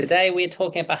Today we're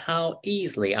talking about how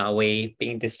easily are we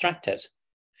being distracted.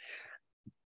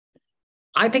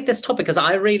 I picked this topic because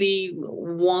I really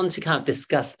want to kind of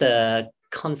discuss the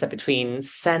concept between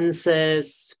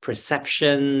senses,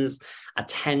 perceptions,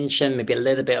 attention, maybe a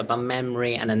little bit about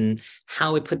memory, and then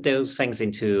how we put those things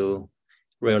into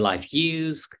real life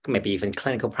use, maybe even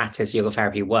clinical practice, yoga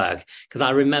therapy work. Because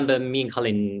I remember me and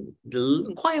Colin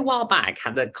quite a while back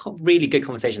had a really good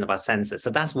conversation about senses. So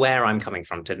that's where I'm coming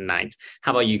from tonight.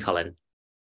 How about you, Colin?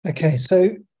 Okay,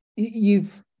 so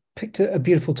you've picked a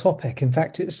beautiful topic. In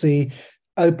fact, it's the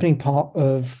opening part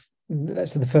of,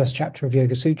 let's say, the first chapter of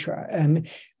Yoga Sutra. And,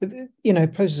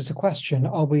 poses a question: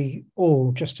 are we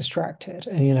all just distracted?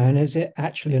 And is it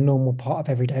actually a normal part of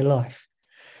everyday life?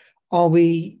 Are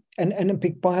we,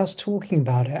 by us talking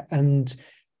about it and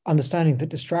understanding that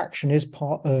distraction is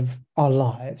part of our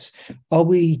lives, are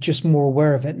we just more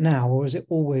aware of it now, or has it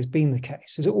always been the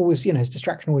case? Is it always, has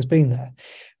distraction always been there?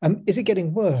 Is it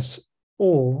getting worse,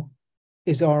 or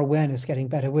is our awareness getting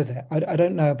better with it? I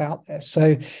don't know about this.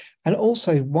 So, and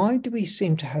also, why do we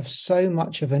seem to have so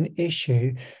much of an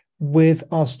issue with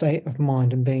our state of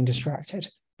mind and being distracted?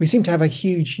 We seem to have a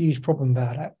huge problem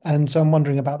about it. And so I'm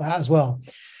wondering about that as well.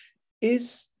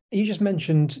 You just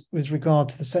mentioned with regard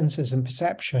to the senses and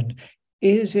perception,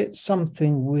 is it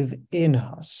something within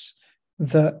us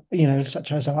that,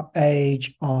 such as our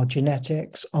age, our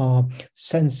genetics, our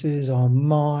senses, our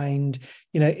mind,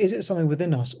 is it something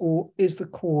within us, or is the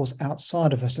cause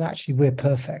outside of us and actually we're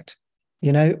perfect?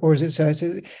 Or is it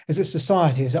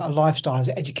society? Is it our lifestyle? Is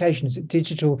it education? Is it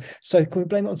digital? So can we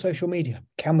blame it on social media?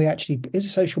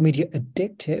 Is social media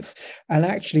addictive and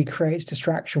actually creates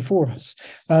distraction for us?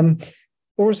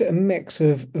 Or is it a mix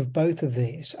of both of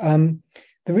these?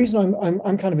 The reason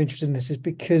I'm kind of interested in this is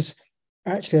because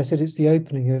actually I said it's the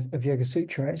opening of Yoga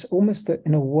Sutra. It's almost that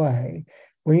in a way,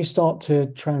 when you start to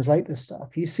translate this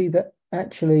stuff, you see that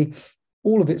actually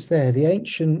all of it's there. The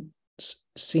ancients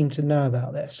seem to know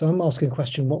about this. So I'm asking a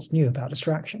question: what's new about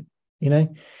distraction?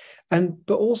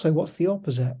 But also, what's the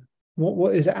opposite?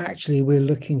 What is it actually we're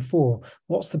looking for?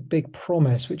 What's the big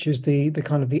promise, which is the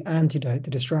kind of the antidote to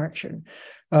distraction?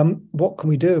 What can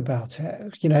we do about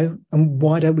it? And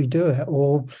why don't we do it?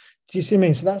 Or do you see what I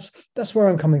mean? So that's where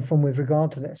I'm coming from with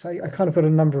regard to this. I kind of got a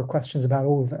number of questions about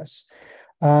all of this.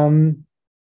 And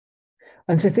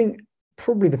so I think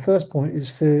probably the first point is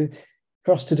for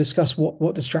us to discuss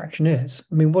what distraction is.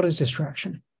 I mean, what is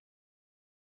distraction?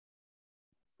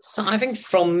 So I think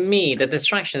from me, the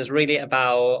distraction is really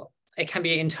about, it can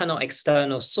be internal,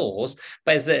 external source,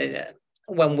 but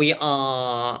when we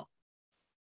are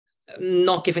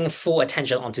not giving full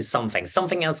attention onto something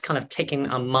else kind of taking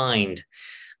our mind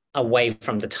away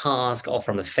from the task or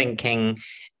from the thinking.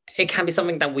 It can be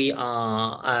something that we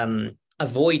are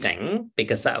avoiding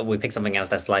because we pick something else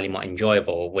that's slightly more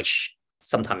enjoyable, which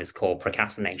sometimes is called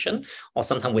procrastination, or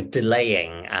sometimes we're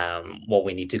delaying what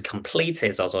we need to complete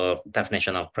is also a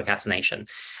definition of procrastination.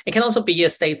 It can also be a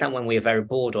state that when we're very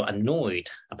bored or annoyed,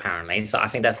 apparently. So I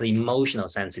think that's the emotional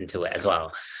sense into it as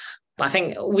well. But I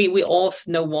think we all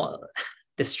know what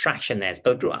distraction is,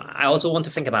 but I also want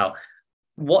to think about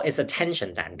what is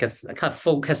attention then, because kind of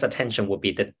focused attention would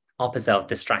be the opposite of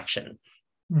distraction.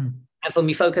 And for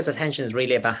me, focused attention is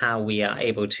really about how we are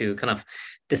able to kind of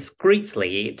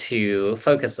discreetly to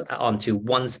focus onto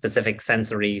one specific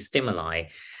sensory stimuli.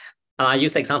 And I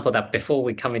use the example that before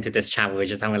we come into this chat, we were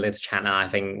just having a little chat, and I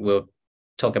think we'll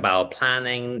talk about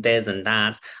planning this and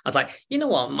that. I was like, you know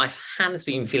what? My hand's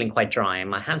been feeling quite dry, and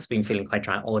my hand's been feeling quite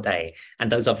dry all day.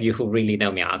 And those of you who really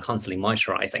know me are constantly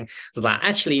moisturizing. So like,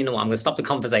 actually, you know what? I'm going to stop the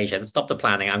conversation, stop the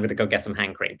planning. I'm going to go get some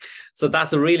hand cream. So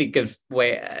that's a really good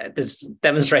way. This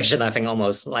demonstration, I think,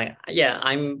 almost like, yeah,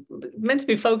 I'm meant to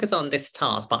be focused on this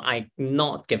task, but I'm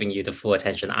not giving you the full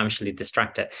attention. I'm actually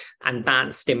distracted, and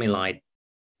that stimuli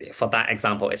for that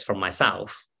example is from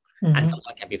myself. And Mm-hmm.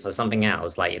 sometimes it can be for something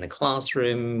else, like in a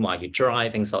classroom, while you're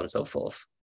driving, so on and so forth.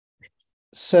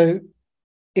 So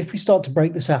if we start to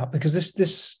break this out, because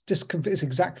this is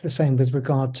exactly the same with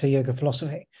regard to yoga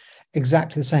philosophy,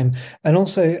 exactly the same. And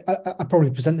also, I probably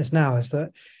present this now as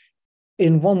that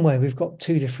in one way, we've got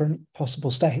two different possible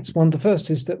states. One, the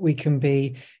first is that we can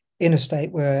be in a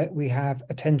state where we have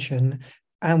attention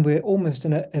and we're almost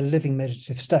in a living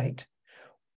meditative state,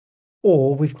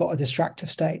 or we've got a distractive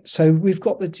state. So we've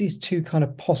got these two kind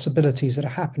of possibilities that are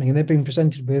happening, and they've been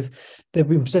presented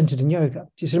in yoga. Do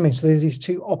you see what I mean? So there's these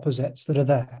two opposites that are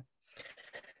there.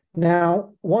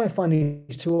 Now, why I find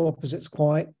these two opposites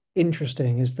quite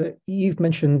interesting is that you've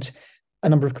mentioned a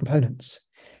number of components.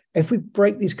 If we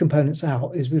break these components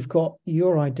out, is we've got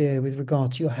your idea with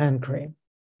regard to your hand cream.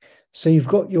 So you've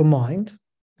got your mind,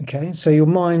 Okay, so your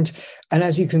mind, and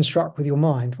as you construct with your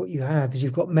mind, what you have is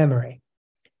you've got memory,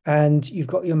 and you've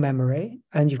got your memory,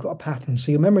 and you've got a pattern.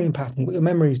 So your memory and pattern, what your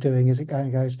memory is doing is it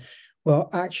goes, well,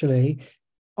 actually,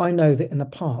 I know that in the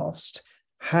past,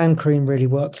 hand cream really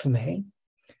worked for me.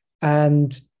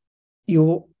 And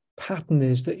your pattern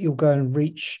is that you'll go and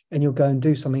reach and you'll go and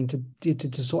do something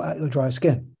to sort out your dry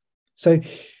skin. So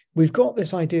we've got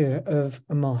this idea of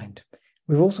a mind.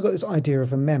 We've also got this idea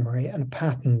of a memory and a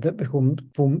pattern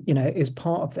that is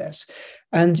part of this.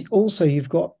 And also you've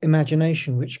got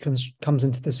imagination, which comes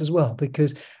into this as well,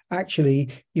 because actually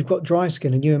you've got dry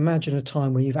skin and you imagine a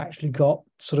time where you've actually got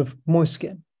sort of moist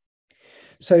skin.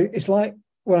 So it's like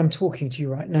when I'm talking to you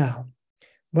right now.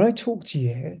 When I talk to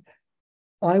you,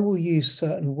 I will use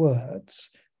certain words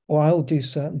or I will do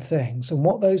certain things. And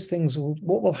what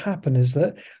will happen is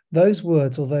that those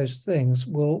words or those things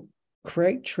will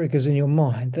create triggers in your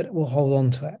mind that will hold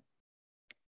on to it.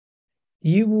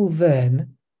 You will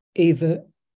then either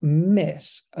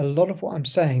miss a lot of what I'm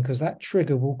saying because that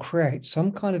trigger will create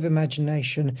some kind of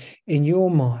imagination in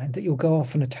your mind that you'll go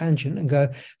off on a tangent and go,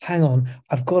 hang on,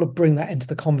 I've got to bring that into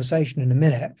the conversation in a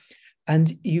minute.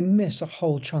 And you miss a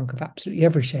whole chunk of absolutely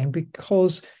everything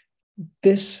because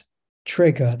this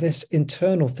trigger, this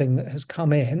internal thing that has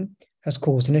come in, has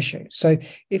caused an issue. So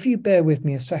if you bear with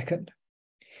me a second,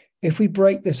 if we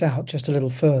break this out just a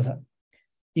little further,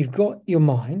 you've got your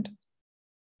mind.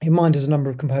 Your mind has a number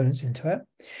of components into it.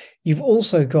 You've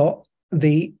also got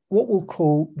what we'll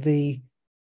call the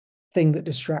thing that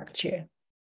distracts you.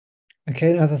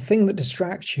 Okay, now the thing that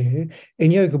distracts you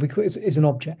in yoga is an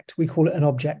object. We call it an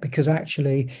object because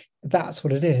actually that's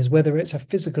what it is, whether it's a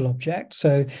physical object.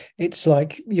 So it's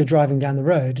like you're driving down the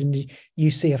road and you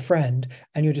see a friend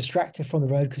and you're distracted from the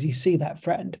road because you see that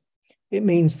friend. It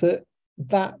means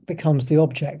that becomes the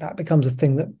object, that becomes a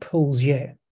thing that pulls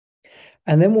you.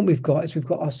 And then what we've got is we've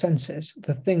got our senses,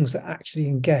 the things that actually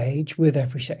engage with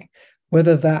everything,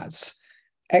 whether that's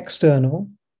external,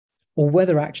 or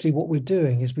whether actually what we're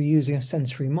doing is we're using a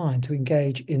sensory mind to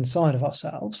engage inside of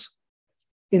ourselves,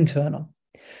 internal.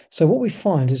 So what we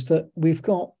find is that we've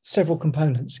got several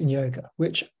components in yoga,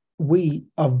 which we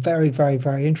are very, very,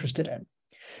 very interested in.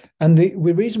 And the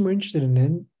reason we're interested in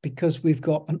it because we've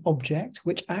got an object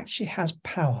which actually has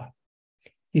power.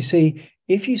 You see,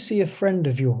 if you see a friend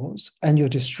of yours and you're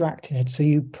distracted, so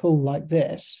you pull like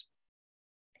this,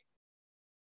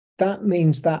 that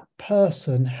means that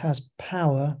person has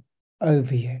power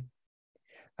over you.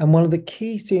 And one of the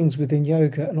key things within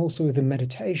yoga and also within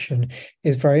meditation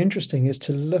is very interesting is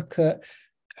to look at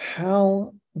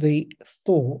how the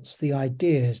thoughts, the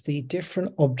ideas, the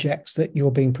different objects that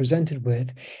you're being presented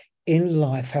with in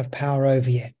life have power over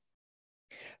you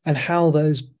and how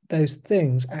those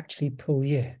things actually pull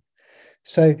you.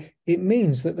 So it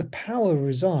means that the power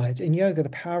resides in yoga, the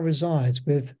power resides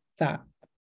with that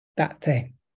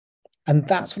thing. And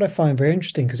that's what I find very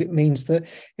interesting because it means that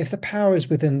if the power is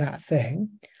within that thing,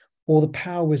 or the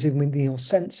power is within your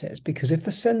senses, because if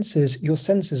your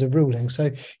senses are ruling, so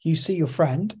you see your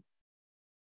friend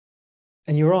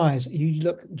and your eyes,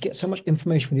 you get so much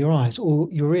information with your eyes or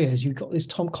your ears, you've got this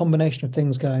combination of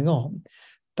things going on.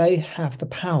 They have the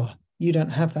power. You don't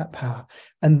have that power.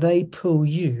 And they pull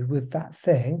you with that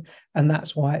thing. And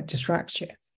that's why it distracts you.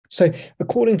 So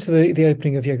according to the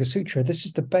opening of Yoga Sutra, this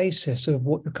is the basis of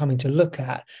what you're coming to look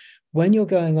at when you're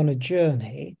going on a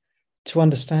journey to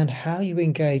understand how you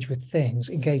engage with things,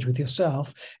 engage with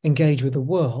yourself, engage with the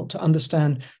world, to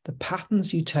understand the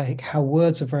patterns you take, how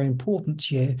words are very important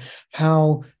to you,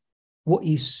 how what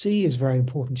you see is very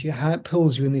important to you, how it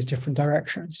pulls you in these different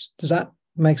directions. Does that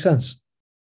make sense?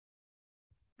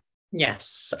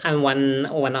 Yes, and when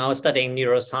I was studying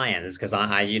neuroscience, because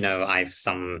I've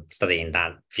some study in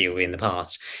that field in the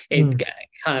past, it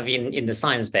kind of in the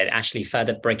science bit actually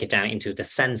further break it down into the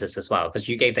senses as well. Because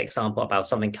you gave the example about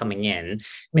something coming in,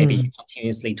 maybe you're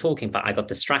continuously talking, but I got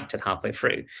distracted halfway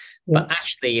through. But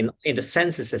actually, in the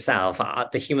senses itself,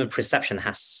 the human perception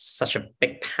has such a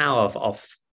big power of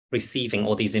receiving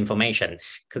all these information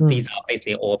because these are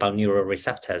basically all about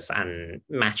neuroreceptors and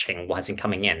matching what has been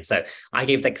coming in. So I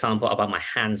gave the example about my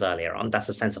hands earlier on. That's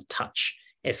a sense of touch,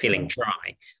 it feeling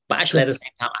dry. But actually at the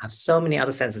same time, I have so many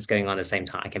other senses going on at the same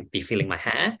time. I can be feeling my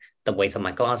hair, the weight of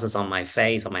my glasses on my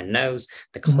face, on my nose,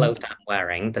 the clothes that I'm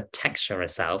wearing, the texture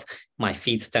itself. My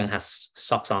feet don't have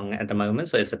socks on at the moment,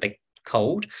 so it's a bit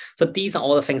cold. So these are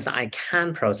all the things that I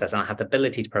can process and I have the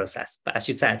ability to process. But as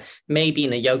you said, maybe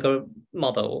in a yoga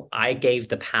model, I gave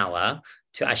the power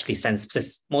to actually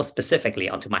sense more specifically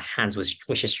onto my hands,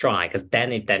 which is dry, because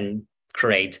then it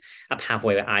create a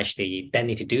pathway where I actually then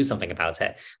need to do something about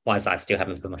it, whilst I still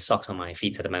haven't put my socks on my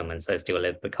feet at the moment, so it's still a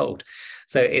little bit cold.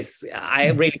 So I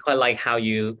really quite like how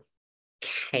you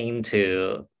came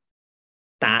to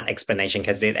that explanation,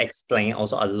 because it explains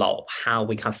also a lot how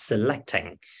we kind of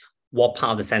selecting what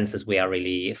part of the senses we are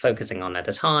really focusing on at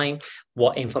the time,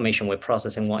 what information we're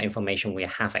processing, what information we're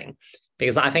having.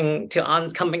 Because I think,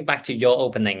 coming back to your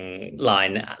opening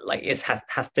line, like,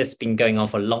 has this been going on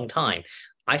for a long time?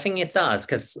 I think it does,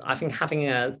 because I think having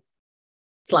a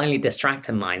slightly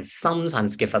distracted mind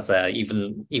sometimes gives us a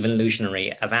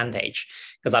evolutionary advantage.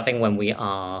 Because I think when we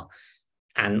are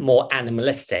and more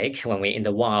animalistic, when we're in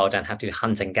the wild and have to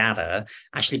hunt and gather,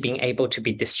 actually being able to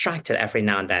be distracted every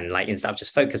now and then, like instead of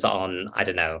just focus on, I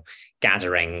don't know,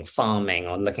 gathering, farming,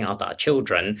 or looking after our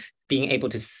children, being able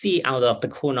to see out of the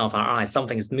corner of our eyes,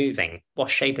 something is moving, what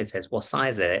shape it is, what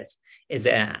size it is.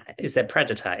 Is it a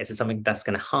predator? Is it something that's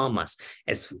going to harm us?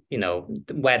 Is,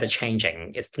 weather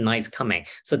changing? Is the night coming?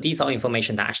 So these are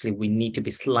information that actually we need to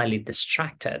be slightly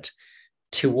distracted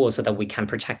towards, so that we can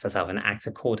protect ourselves and act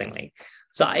accordingly.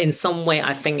 So in some way,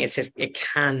 I think it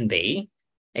can be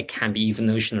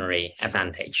evolutionary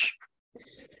advantage.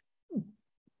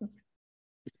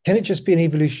 Can it just be an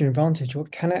evolutionary advantage, or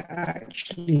can it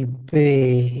actually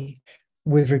be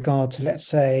with regard to, let's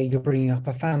say, you're bringing up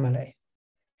a family,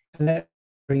 and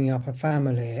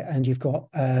you've got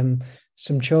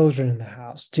some children in the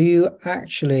house? Do you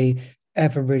actually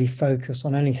ever really focus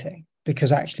on anything?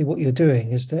 Because actually what you're doing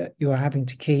is that you're having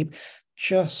to keep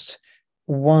just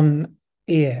one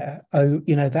ear,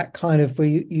 that kind of where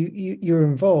you're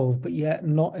involved, but yet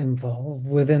not involved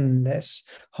within this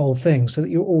whole thing, so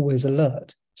that you're always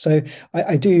alert. So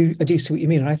I do see what you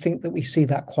mean. And I think that we see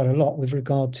that quite a lot with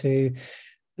regard to,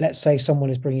 let's say someone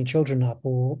is bringing children up,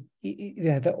 or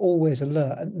they're always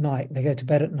alert at night. They go to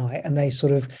bed at night and they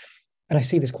sort of, and I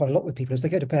see this quite a lot with people, as they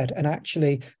go to bed and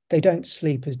actually they don't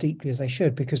sleep as deeply as they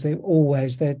should, because they're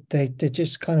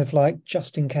just kind of like,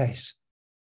 just in case.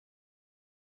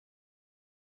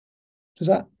 Does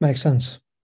that make sense?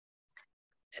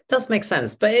 It does make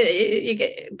sense, but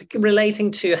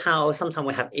relating to how sometimes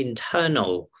we have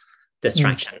internal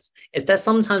distractions, is there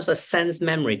sometimes a sense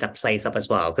memory that plays up as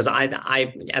well? Because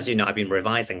I, as you know, I've been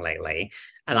revising lately,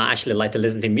 and I actually like to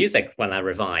listen to music when I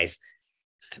revise.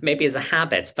 Maybe it's a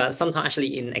habit, but sometimes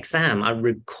actually in exam, I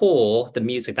recall the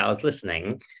music that I was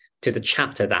listening to the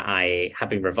chapter that I have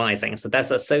been revising. So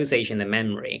that's association and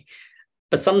memory.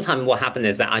 But sometimes what happens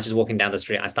is that I just walking down the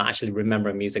street, I start actually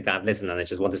remembering music that I've listened to, and I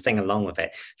just want to sing along with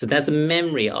it. So there's a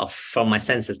memory from my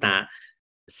senses that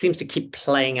seems to keep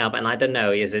playing up. And I don't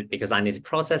know, is it because I need to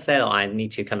process it, or I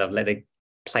need to kind of let it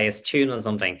play its tune or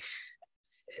something?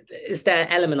 Is there an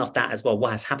element of that as well?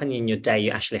 What has happened in your day?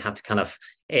 You actually have to kind of,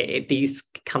 these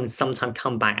sometimes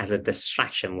come back as a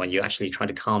distraction when you actually try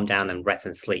to calm down and rest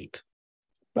and sleep.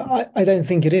 But I don't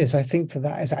think it is. I think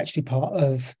that is actually part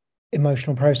of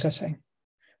emotional processing.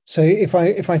 So if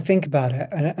I think about it,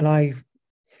 and I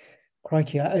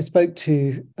spoke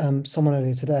to someone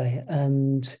earlier today,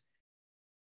 and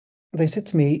they said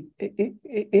to me,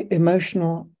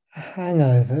 emotional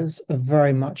hangovers are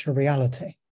very much a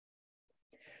reality.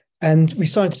 And we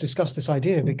started to discuss this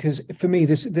idea, because for me,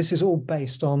 this is all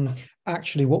based on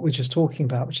actually what we're just talking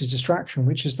about, which is distraction,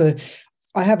 which is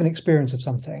I have an experience of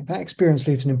something. That experience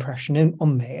leaves an impression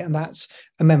on me, and that's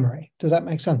a memory. Does that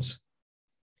make sense?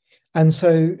 And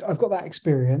so I've got that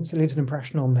experience, it leaves an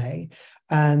impression on me.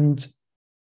 And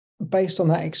based on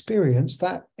that experience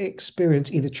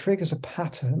either triggers a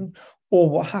pattern, or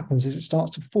what happens is it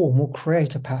starts to form or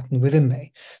create a pattern within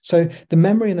me. So the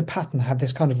memory and the pattern have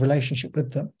this kind of relationship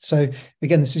with them. So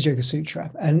again, this is Yoga Sutra.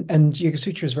 And Yoga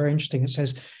Sutra is very interesting. It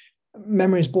says,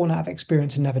 memory is born out of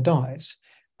experience and never dies.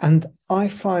 And I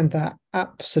find that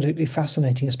absolutely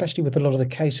fascinating, especially with a lot of the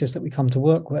cases that we come to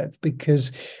work with,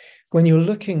 because when you're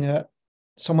looking at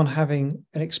someone having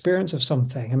an experience of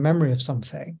something, a memory of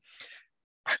something,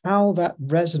 how that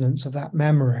resonance of that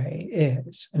memory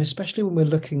is, and especially when we're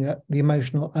looking at the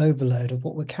emotional overload of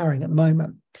what we're carrying at the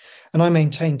moment. And I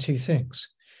maintain two things.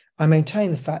 I maintain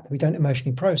the fact that we don't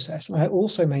emotionally process, and I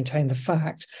also maintain the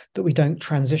fact that we don't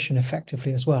transition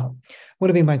effectively as well. What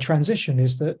I mean by transition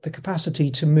is that the capacity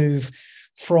to move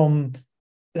from,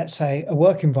 let's say, a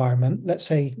work environment. Let's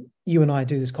say you and I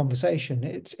do this conversation.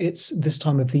 It's this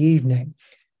time of the evening.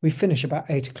 We finish about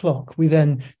 8 o'clock. We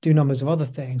then do numbers of other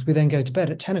things. We then go to bed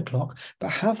at 10 o'clock.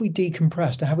 But have we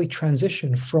decompressed? Have we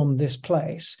transitioned from this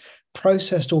place,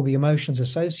 processed all the emotions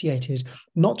associated,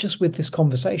 not just with this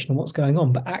conversation and what's going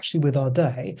on, but actually with our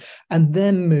day, and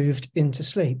then moved into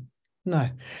sleep? No.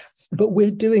 But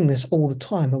we're doing this all the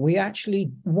time, and we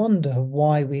actually wonder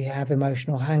why we have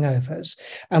emotional hangovers,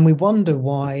 and we wonder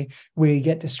why we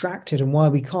get distracted and why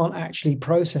we can't actually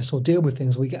process or deal with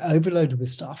things. We get overloaded with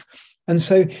stuff. And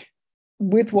so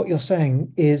with what you're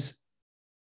saying is,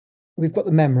 we've got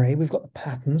the memory, we've got the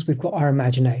patterns, we've got our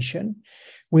imagination,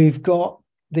 we've got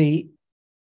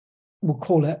we'll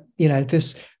call it,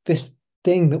 this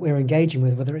thing that we're engaging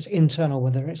with, whether it's internal,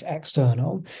 whether it's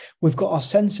external. We've got our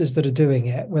senses that are doing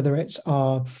it, whether it's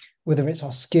our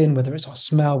skin, whether it's our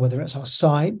smell, whether it's our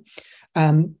sight,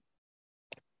 whether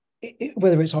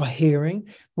it's our hearing.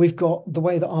 We've got the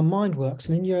way that our mind works.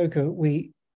 And in yoga,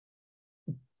 we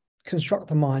construct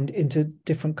the mind into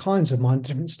different kinds of mind,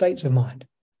 different states of mind,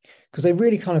 because they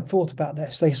really kind of thought about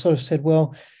this. They sort of said,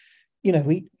 well, you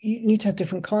need to have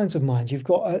different kinds of mind. You've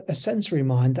got a sensory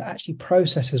mind that actually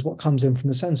processes what comes in from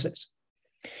the senses.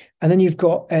 And then you've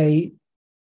got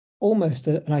almost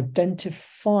an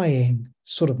identifying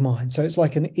sort of mind. So it's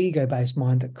like an ego-based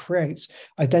mind that creates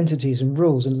identities and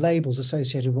rules and labels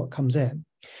associated with what comes in.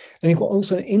 And you've got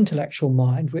also an intellectual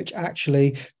mind, which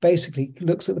actually basically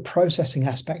looks at the processing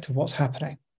aspect of what's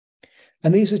happening.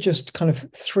 And these are just kind of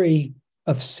 3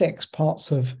 of 6 parts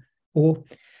of, or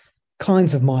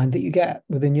kinds of mind that you get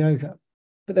within yoga.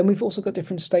 But then we've also got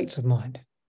different states of mind.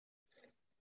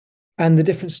 And the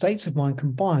different states of mind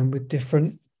combine with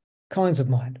different kinds of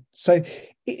mind. So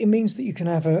it means that you can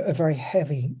have a very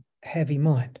heavy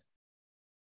mind.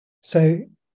 So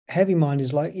heavy mind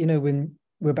is like, when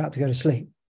we're about to go to sleep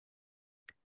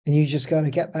and you just go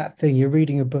to get that thing, you're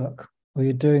reading a book or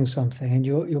you're doing something and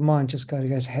your mind just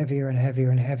goes heavier and heavier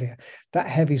and heavier, that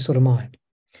heavy sort of mind.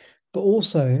 But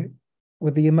also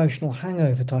with the emotional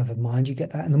hangover type of mind, you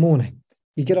get that in the morning.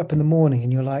 You get up in the morning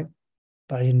and you're like,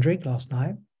 but I didn't drink last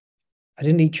night. I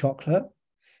didn't eat chocolate.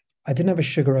 I didn't have a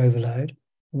sugar overload.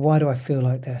 Why do I feel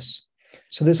like this?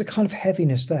 So there's a kind of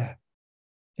heaviness there.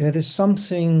 There's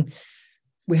something,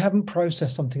 we haven't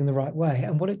processed something in the right way.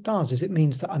 And what it does is it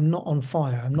means that I'm not on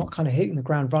fire. I'm not kind of hitting the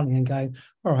ground running and going,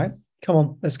 all right, come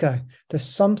on, let's go. There's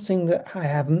something that I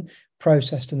haven't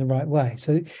processed in the right way.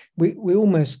 So we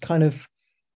almost kind of,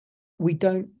 we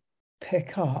don't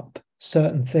pick up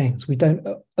certain things. We don't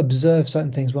observe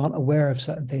certain things. We aren't aware of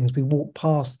certain things. We walk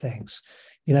past things.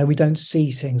 We don't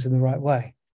see things in the right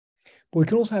way. But we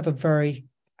can also have a very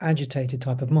agitated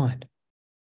type of mind.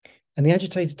 And the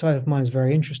agitated type of mind is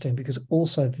very interesting because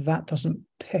also that doesn't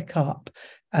pick up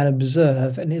and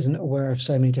observe and isn't aware of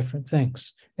so many different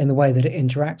things in the way that it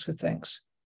interacts with things.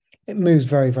 It moves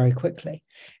very, very quickly.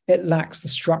 It lacks the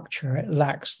structure. It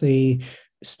lacks the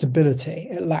stability.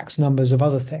 It lacks numbers of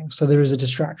other things. So there is a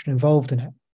distraction involved in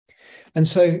it. And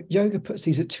so yoga puts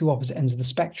these at 2 opposite ends of the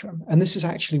spectrum. And this is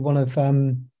actually one of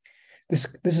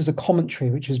this is a commentary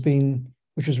which was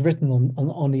written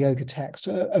on the yoga text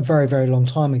a very, very long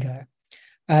time ago.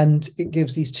 And it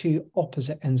gives these 2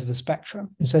 opposite ends of the spectrum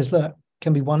and says, look,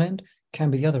 can be one end, can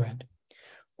be the other end.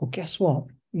 Well, guess what?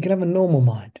 You can have a normal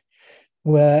mind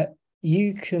where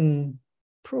you can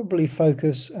probably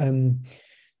focus and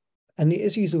it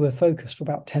is use the word focus for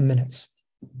about 10 minutes,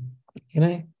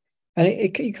 and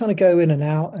you kind of go in and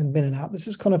out and in and out. This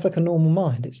is kind of like a normal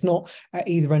mind. It's not at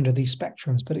either end of these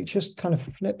spectrums, but it just kind of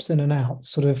flips in and out,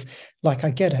 sort of like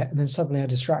I get it, and then suddenly I'm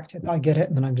distracted. I get it,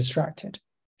 and then I'm distracted.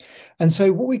 And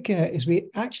so what we get is we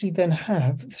actually then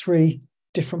have 3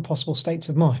 different possible states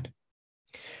of mind.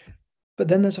 But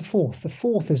then there's a fourth. The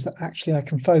fourth is that actually I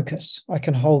can focus. I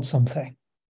can hold something.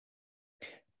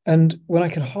 And when I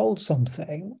can hold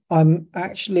something,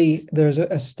 there's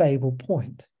a stable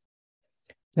point.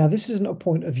 Now, this isn't a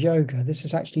point of yoga. This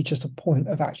is actually just a point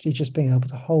of actually just being able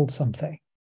to hold something.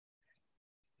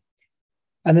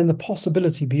 And then the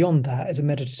possibility beyond that is a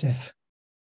meditative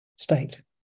state.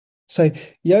 So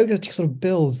yoga sort of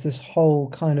builds this whole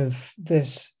kind of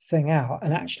this thing out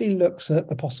and actually looks at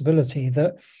the possibility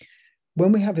that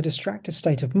when we have a distracted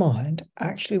state of mind,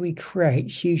 actually we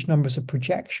create huge numbers of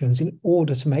projections in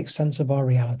order to make sense of our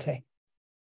reality.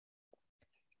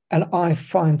 And I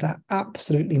find that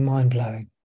absolutely mind-blowing.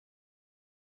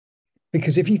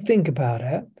 Because if you think about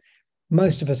it,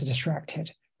 most of us are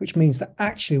distracted, which means that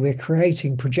actually we're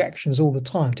creating projections all the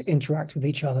time to interact with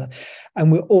each other.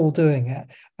 And we're all doing it.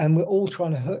 And we're all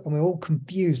trying to hook, and we're all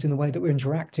confused in the way that we're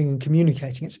interacting and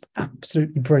communicating. It's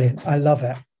absolutely brilliant. I love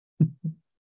it.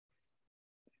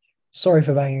 Sorry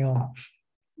for banging on.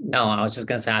 No, I was just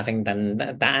going to say, I think then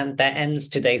that ends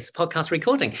today's podcast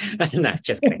recording. No,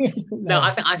 just kidding. No,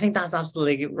 I think that's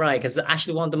absolutely right. Because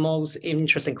actually one of the most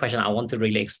interesting questions I want to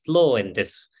really explore in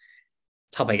this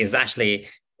topic is actually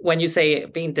when you say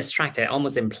being distracted, it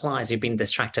almost implies you're being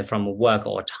distracted from work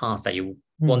or a task that you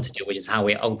want to do, which is how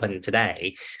we open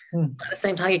today. But at the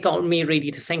same time, it got me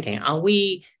really to thinking, are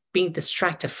we being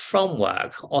distracted from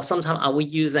work, or sometimes are we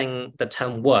using the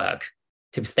term work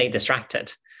to stay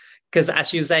distracted? Because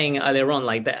as you're saying earlier on,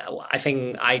 like that, I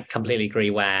think I completely agree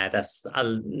where there's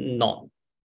not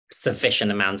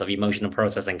sufficient amounts of emotional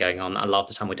processing going on. A lot of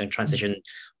the time we don't transition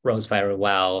roles very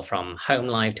well from home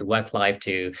life to work life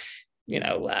to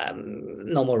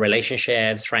normal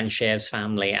relationships, friendships,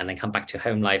 family, and then come back to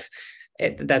home life.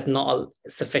 There's not a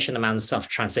sufficient amounts of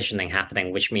transitioning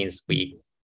happening, which means we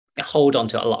hold on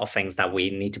to a lot of things that we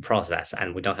need to process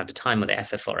and we don't have the time or the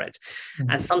effort for it.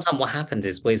 And sometimes what happens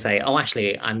is we say, oh,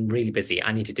 actually, I'm really busy.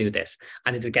 I need to do this.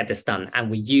 I need to get this done.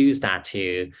 And we use that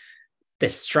to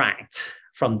distract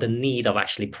from the need of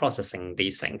actually processing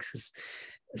these things.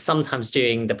 Sometimes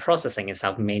doing the processing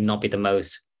itself may not be the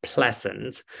most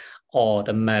pleasant or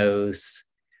the most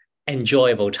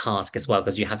enjoyable task as well,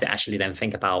 because you have to actually then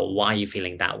think about why you're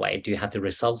feeling that way. Do you have to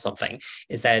resolve something?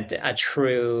 Is that a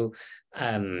true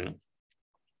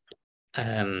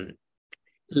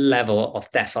level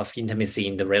of depth of intimacy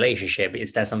in the relationship?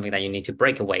 Is there something that you need to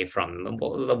break away from?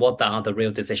 What are the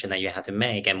real decisions that you have to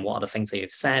make, and what are the things that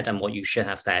you've said and what you should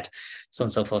have said, so on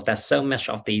and so forth? There's so much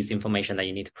of these information that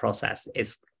you need to process.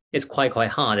 It's quite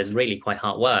hard. It's really quite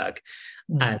hard work.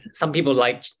 And some people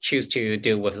choose to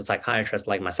do it with a psychiatrist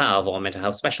like myself or a mental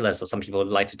health specialist, or some people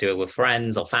like to do it with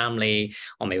friends or family,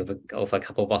 or maybe over a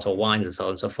couple of bottles of wines and so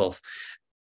on and so forth.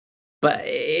 But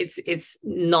it's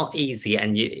not easy,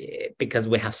 and because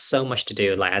we have so much to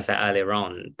do, like I said earlier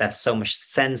on, there's so much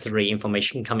sensory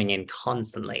information coming in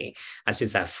constantly, as you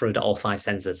said, through all 5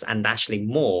 senses, and actually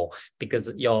more,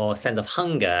 because your sense of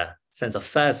hunger, sense of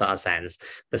thirst are a sense,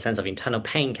 the sense of internal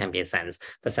pain can be a sense,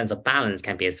 the sense of balance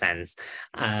can be a sense.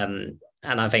 And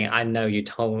I know you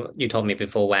told me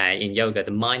before where in yoga, the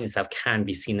mind itself can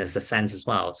be seen as a sense as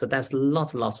well. So there's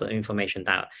lots and lots of information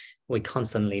that we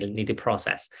constantly need to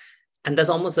process. And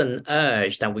there's almost an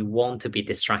urge that we want to be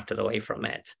distracted away from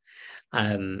it.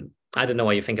 I don't know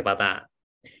what you think about that.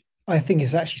 I think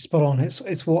it's actually spot on.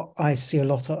 It's what I see a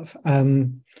lot of.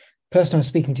 Person I was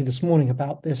speaking to this morning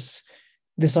about this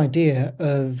idea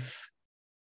of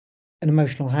an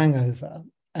emotional hangover.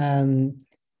 And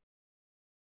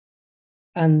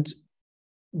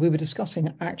we were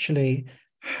discussing actually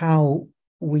how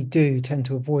we do tend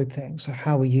to avoid things, so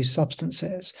how we use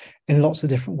substances in lots of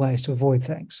different ways to avoid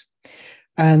things.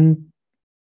 And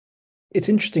it's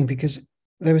interesting because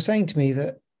they were saying to me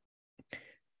that,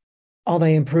 are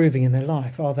they improving in their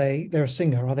life? They're a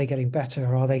singer? Are they getting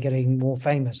better? Are they getting more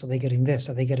famous? Are they getting this?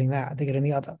 Are they getting that? Are they getting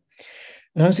the other?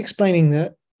 And I was explaining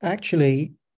that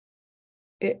actually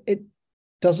it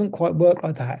doesn't quite work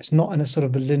like that. It's not in a sort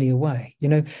of a linear way.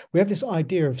 We have this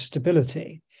idea of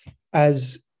stability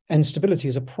and stability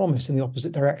is a promise in the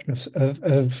opposite direction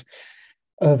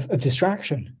of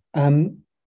distraction.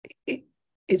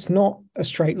 It's not a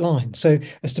straight line. So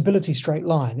a stability straight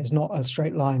line is not a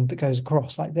straight line that goes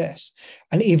across like this.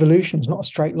 And evolution is not a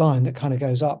straight line that kind of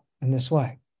goes up in this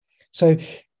way. So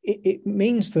it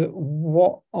means that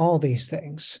what are these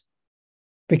things?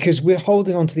 Because we're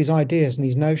holding on to these ideas and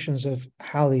these notions of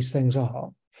how these things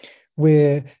are.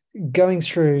 We're going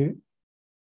through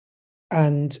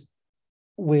and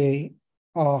we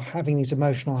are having these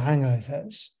emotional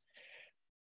hangovers.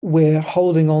 We're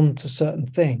holding on to certain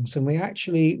things, and we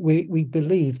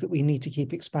believe that we need to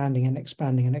keep expanding and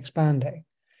expanding and expanding.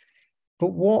 But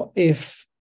what if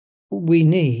we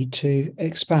need to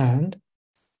expand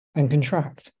and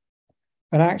contract?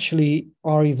 And actually,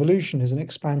 our evolution is an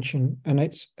expansion and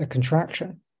it's a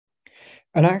contraction.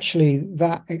 And actually,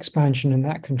 that expansion and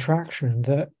that contraction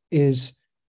that is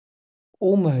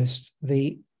almost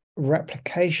the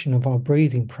replication of our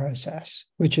breathing process,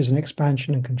 which is an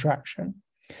expansion and contraction,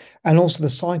 and also the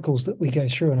cycles that we go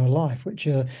through in our life, which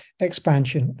are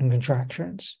expansion and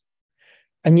contractions.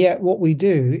 And yet what we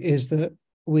do is that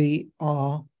we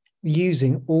are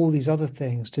using all these other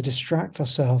things to distract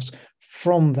ourselves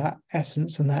from that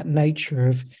essence and that nature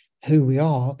of who we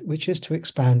are, which is to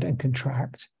expand and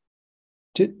contract.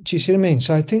 Do you see what I mean?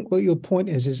 So I think what your point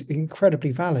is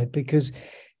incredibly valid, because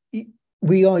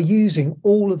we are using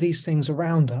all of these things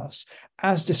around us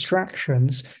as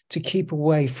distractions to keep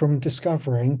away from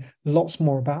discovering lots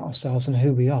more about ourselves and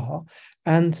who we are,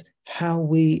 and how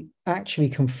we actually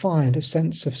can find a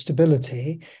sense of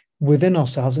stability within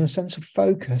ourselves and a sense of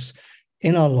focus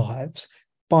in our lives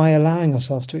by allowing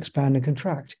ourselves to expand and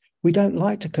contract. We don't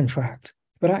like to contract,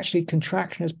 but actually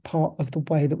contraction is part of the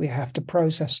way that we have to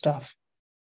process stuff.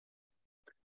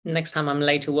 Next time I'm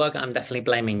late to work, I'm definitely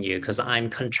blaming you because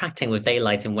I'm contracting with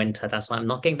daylight in winter. That's why I'm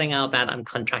not getting out of bed. I'm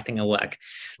contracting at work.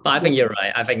 But I think you're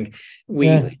right. I think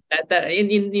Yeah. that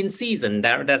in season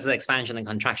there's an expansion and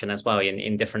contraction as well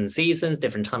in different seasons,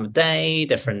 different time of day,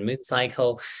 different moon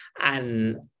cycle,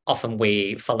 and often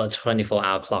we follow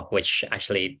 24-hour clock, which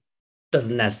actually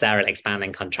doesn't necessarily expand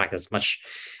and contract as much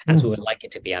as we would like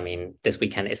it to be. I mean, this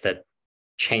weekend is the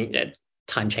change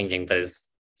time changing, but it's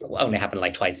only happen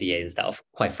like twice a year instead of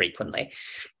quite frequently.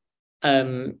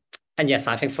 And yes,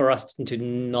 I think for us to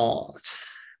not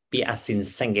be as in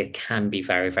sync, it can be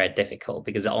very, very difficult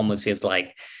because it almost feels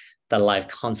like the life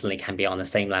constantly can be on the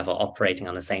same level, operating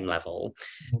on the same level.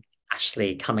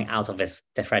 Actually coming out of it's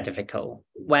very difficult.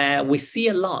 Where we see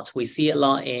a lot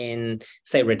in,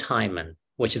 say, retirement,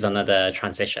 which is another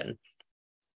transition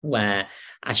where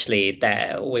actually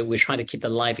we're trying to keep the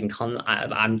life in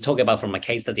I'm talking about from my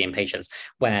case study in patients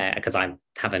where, because I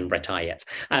haven't retired yet,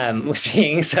 we're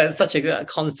seeing such a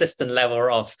consistent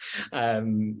level of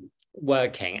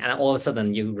working, and all of a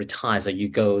sudden you retire, so you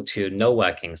go to no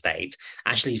working state.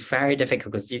 Actually very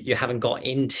difficult because you haven't got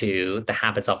into the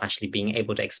habits of actually being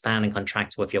able to expand and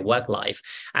contract with your work life,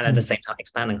 and at the same time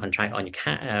expand and contract on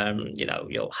your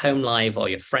your home life or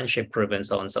your friendship group and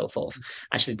so on and so forth.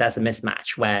 Actually that's a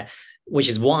mismatch which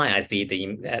is why I see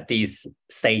these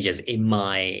stages in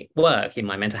my work, in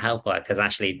my mental health work, because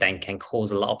actually then can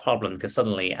cause a lot of problems because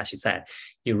suddenly, as you said,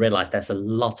 you realize there's a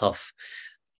lot of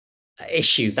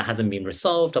issues that hasn't been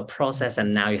resolved or processed,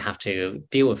 and now you have to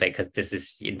deal with it because this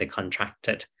is in the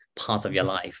contracted part of your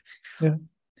life. Yeah.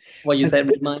 What you said,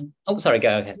 sorry,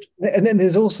 go ahead. And then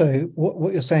there's also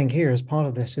what you're saying here as part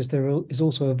of this is there is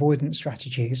also avoidance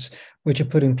strategies which are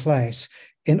put in place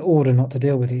in order not to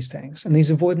deal with these things. And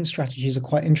these avoidance strategies are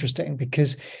quite interesting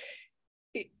because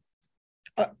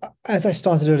as I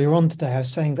started earlier on today, I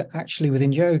was saying that actually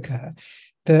within yoga,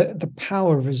 the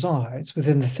power resides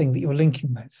within the thing that you're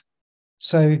linking with.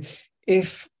 So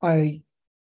if I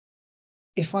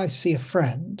see a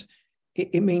friend,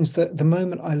 it means that the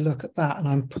moment I look at that and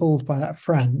I'm pulled by that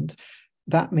friend,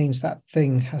 that means that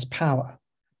thing has power.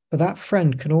 But that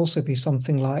friend can also be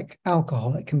something like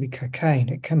alcohol. It can be cocaine.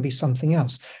 It can be something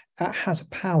else. That has a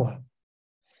power.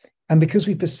 And because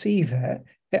we perceive it,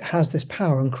 it has this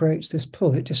power and creates this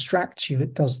pull. It distracts you.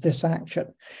 It does this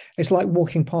action. It's like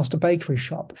walking past a bakery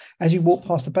shop. As you walk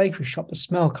past the bakery shop, the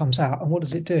smell comes out. And what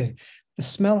does it do? The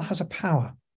smell has a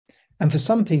power. And for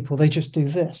some people, they just do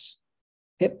this.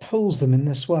 It pulls them in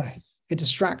this way. It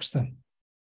distracts them.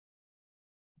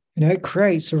 You know, it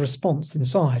creates a response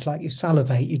inside, like you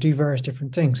salivate, you do various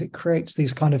different things. It creates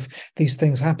these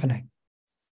things happening.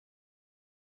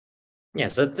 Yeah,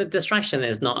 so the distraction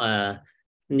is not a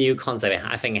new concept.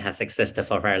 I think it has existed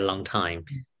for a very long time.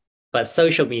 But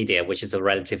social media, which is a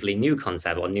relatively new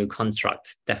concept or new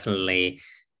construct, definitely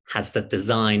has the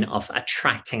design of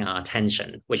attracting our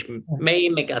attention, which may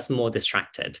make us more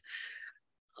distracted.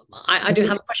 I do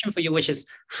have a question for you, which is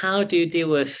how do you deal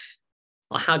with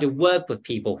or how to work with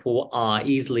people who are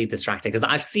easily distracted? Because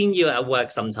I've seen you at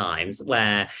work sometimes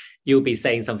where you'll be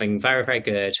saying something very, very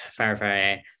good, very,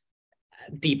 very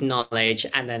deep knowledge,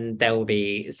 and then there will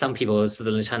be some people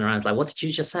suddenly turn around and like, what did you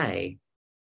just say?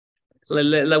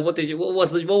 Like, what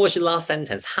was your last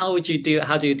sentence? How do you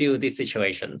deal with these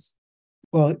situations?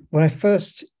 Well, when I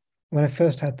first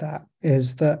had that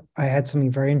is that I had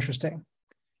something very interesting.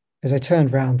 As I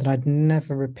turned around and I'd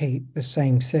never repeat the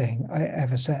same thing I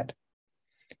ever said.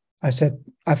 I said,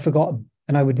 I've forgotten,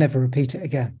 and I would never repeat it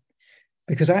again.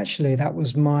 Because actually that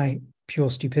was my pure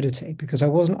stupidity, because I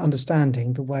wasn't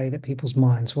understanding the way that people's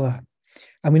minds were.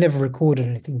 And we never recorded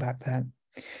anything back then.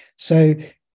 So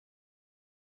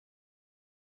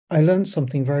I learned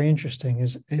something very interesting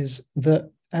is that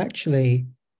actually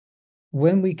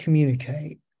when we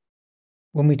communicate,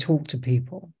 when we talk to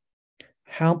people,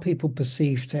 how people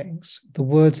perceive things, the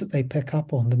words that they pick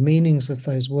up on, the meanings of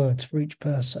those words for each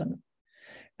person,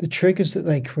 the triggers that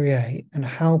they create, and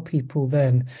how people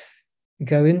then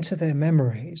go into their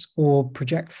memories or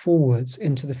project forwards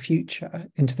into the future,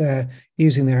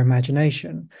 using their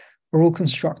imagination, are all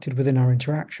constructed within our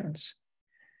interactions.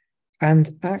 And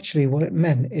actually what it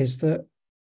meant is that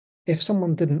if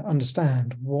someone didn't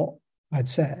understand what I'd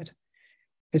said,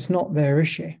 it's not their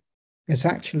issue.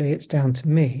 It's down to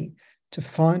me to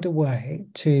find a way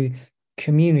to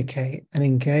communicate and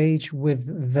engage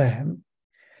with them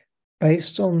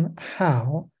based on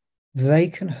how they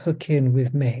can hook in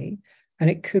with me. And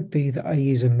it could be that I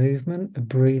use a movement, a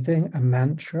breathing, a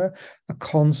mantra, a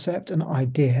concept, an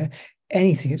idea,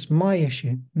 anything. It's my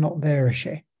issue, not their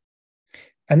issue.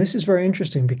 And this is very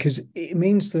interesting because it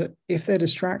means that if they're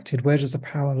distracted, where does the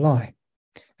power lie?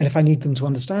 And if I need them to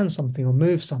understand something or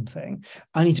move something,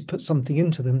 I need to put something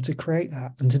into them to create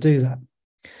that and to do that.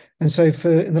 And so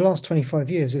in the last 25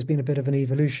 years, there's been a bit of an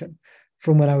evolution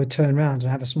from when I would turn around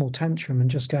and have a small tantrum and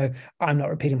just go, I'm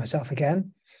not repeating myself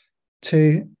again,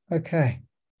 to, okay,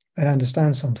 I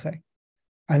understand something.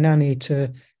 I now need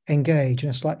to engage in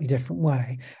a slightly different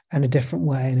way, and a different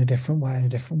way, and a different way, and a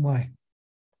different way.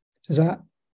 Does that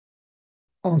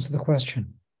answer the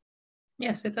question?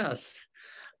 Yes, it does.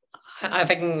 I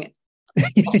think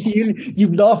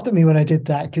you laughed at me when I did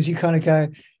that, because you kind of go,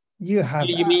 you have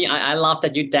you mean I laughed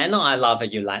at you then, or I laugh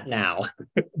at you like now?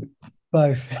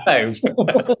 both. Both. Most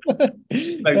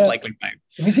likely both.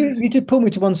 Because you did pull me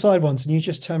to one side once, and you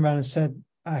just turned around and said,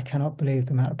 I cannot believe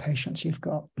the amount of patience you've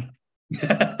got.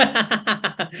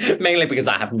 Mainly because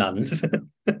I have none.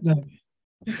 No.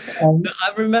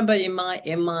 I remember in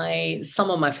my some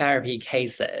of my therapy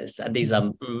cases, and these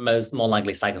are more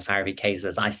likely psychotherapy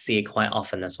cases, I see it quite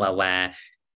often as well, where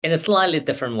in a slightly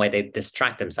different way they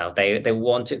distract themselves. They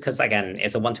want to, because again,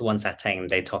 it's a one-to-one setting.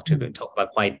 They talk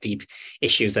about quite deep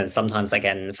issues, and sometimes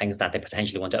again things that they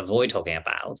potentially want to avoid talking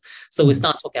about. So we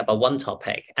start talking about one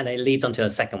topic, and it leads on to a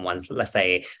second one. Let's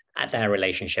say at their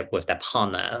relationship with their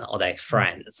partner or their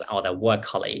friends or their work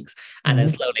colleagues, and then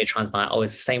slowly transpire, oh,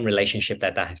 it's the same relationship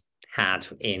that they had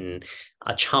in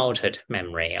a childhood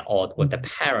memory, or with the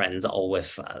parents, or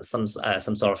with some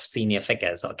sort of senior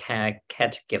figures or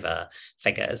caregiver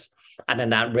figures, and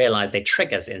then that realize they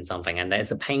triggers in something, and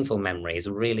there's a painful memory, it's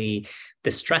a really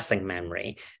distressing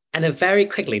memory. And then very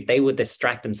quickly they would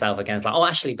distract themselves against, like, oh,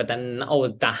 actually, but then, oh,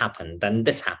 that happened, then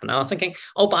this happened. I was thinking,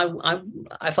 oh, but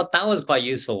I thought that was quite a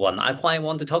useful one. I quite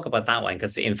want to talk about that one,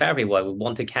 because in therapy work, we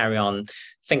want to carry on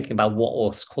thinking about what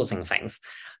was causing things.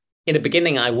 In the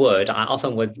beginning, I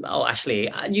often would, oh, actually,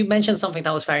 you mentioned something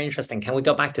that was very interesting. Can we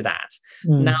go back to that?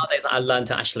 Nowadays, I learned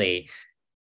to actually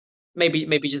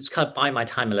maybe just kind of buy my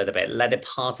time a little bit, let it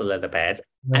pass a little bit.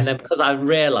 And then because I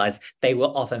realized they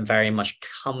will often very much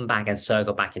come back and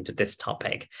circle back into this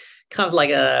topic, kind of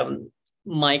like a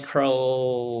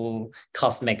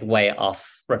microcosmic way of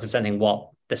representing what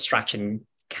distraction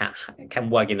can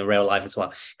work in the real life as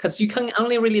well. Because you can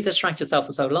only really distract yourself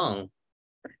for so long.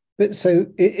 But so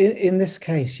in this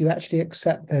case, you actually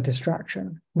accept their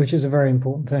distraction, which is a very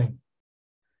important thing.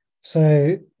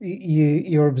 So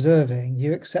you're observing,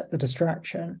 you accept the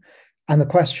distraction, and the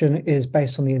question is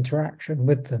based on the interaction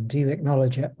with them. Do you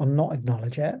acknowledge it or not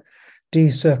acknowledge it? Do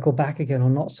you circle back again or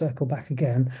not circle back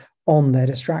again on their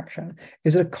distraction?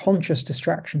 Is it a conscious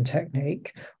distraction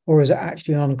technique, or is it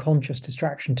actually an unconscious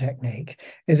distraction technique?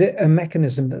 Is it a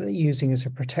mechanism that they're using as a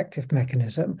protective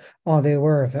mechanism? Are they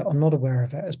aware of it or not aware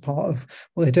of it as part of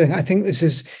what they're doing? I think this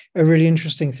is a really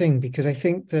interesting thing, because I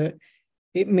think that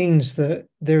it means that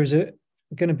there is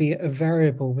going to be a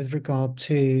variable with regard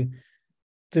to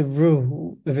the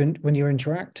rule of when you're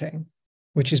interacting,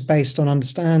 which is based on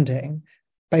understanding,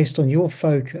 based on your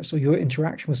focus or your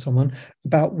interaction with someone,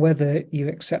 about whether you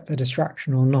accept the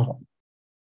distraction or not.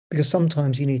 Because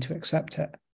sometimes you need to accept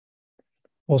it,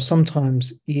 or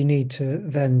sometimes you need to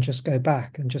then just go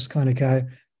back and just kind of go,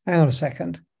 hang on a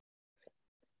second,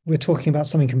 we're talking about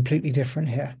something completely different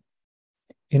here.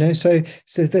 So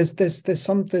there's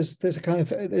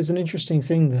an interesting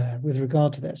thing there with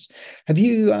regard to this. Have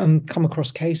you come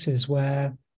across cases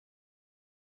where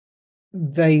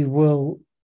they will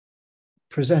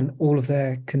present all of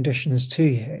their conditions to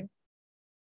you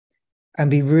and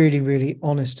be really, really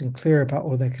honest and clear about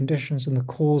all their conditions and the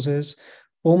causes,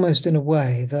 almost in a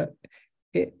way that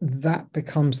that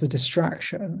becomes the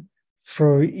distraction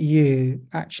for you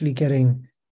actually getting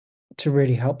to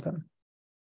really help them?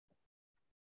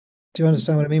 Do you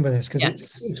understand what I mean by this? Because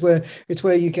it's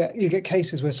where you get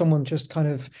cases where someone just kind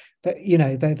of,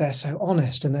 they're so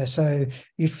honest, and they're so,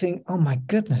 you think, oh my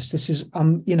goodness, this is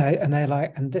and they're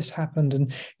like, and this happened,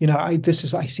 and I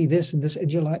see this and this, and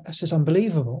you're like, that's just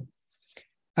unbelievable.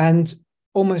 And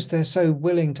almost they're so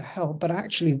willing to help, but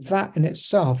actually that in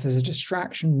itself is a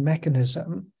distraction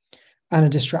mechanism and a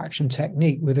distraction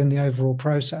technique within the overall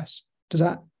process. Do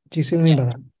you see what I mean by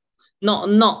that?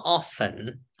 Not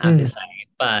often, I have to say,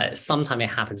 but sometimes it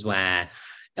happens where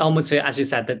almost, as you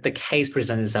said, that the case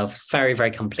presents itself very, very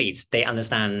complete. They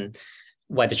understand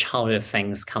where the childhood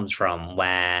things comes from,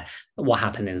 what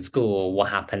happened in school, what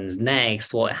happens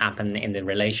next, what happened in the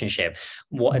relationship,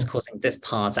 what is causing this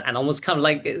part, and almost kind of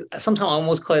like, sometimes I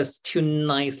almost call it too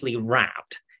nicely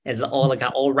wrapped. It's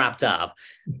all wrapped up.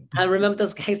 I remember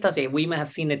this case study, we may have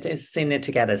seen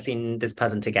this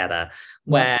person together,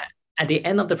 where at the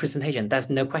end of the presentation,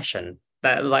 there's no question.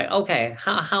 That was like, okay,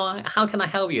 how can I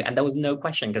help you? And there was no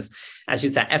question, because as you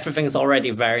said, everything is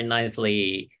already very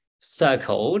nicely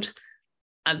circled.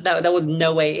 and there was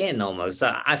no way in almost.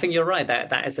 So I think you're right,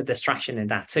 that is a distraction in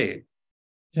that too.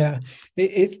 Yeah,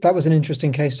 that was an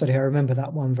interesting case study. I remember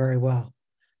that one very well,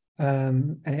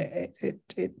 and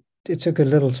it took a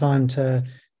little time to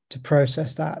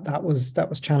process that. That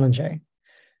was challenging.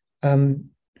 Um,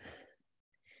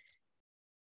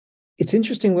 it's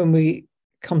interesting when we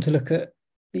come to look at,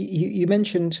 you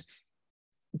mentioned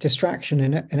distraction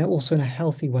and also in a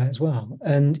healthy way as well.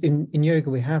 And in yoga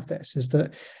we have this, is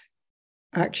that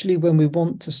actually when we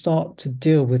want to start to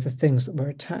deal with the things that we're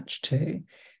attached to,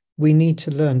 we need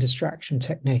to learn distraction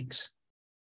techniques.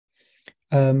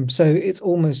 So it's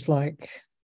almost like,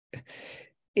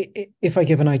 if I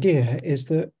give an idea, is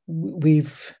that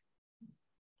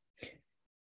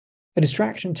a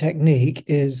distraction technique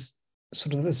is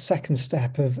sort of the second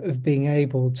step of being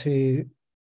able to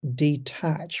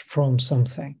detach from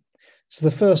something. So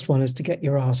the first one is to get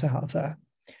your ass out of there.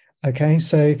 Okay,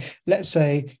 so let's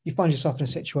say you find yourself in a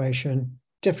situation,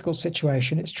 difficult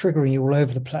situation, it's triggering you all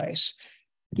over the place.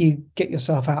 You get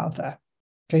yourself out of there.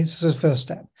 Okay, this is the first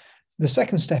step. The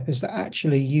second step is that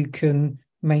actually you can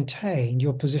maintain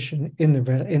your position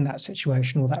in that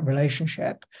situation or that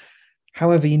relationship.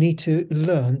 However, you need to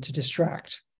learn to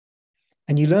distract.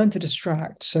 And you learn to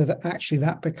distract so that actually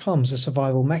that becomes a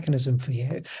survival mechanism for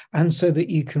you, and so that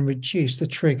you can reduce the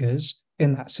triggers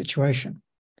in that situation.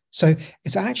 So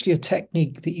it's actually a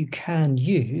technique that you can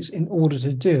use in order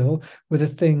to deal with the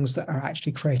things that are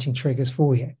actually creating triggers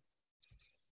for you.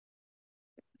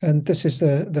 And this is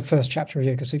the first chapter of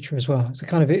Yoga Sutra as well.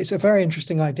 It's a very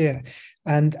interesting idea.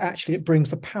 And actually it brings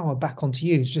the power back onto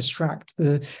you to distract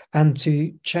and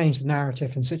to change the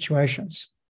narrative in situations.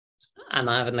 And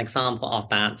I have an example of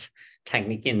that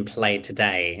technique in play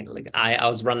today. Like I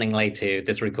was running late to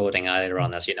this recording earlier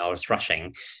on, as you know, I was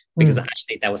rushing because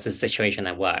actually there was a situation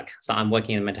at work. So I'm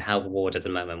working in a mental health ward at the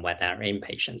moment where there are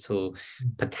inpatients who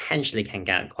potentially can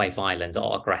get quite violent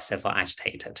or aggressive or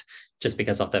agitated just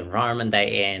because of the environment they're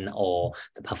in or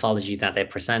the pathology that they're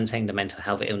presenting, the mental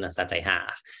health illness that they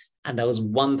have. And there was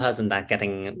one person that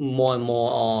getting more and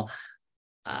more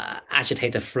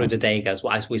agitated through the day. Goes,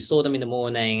 well, we saw them in the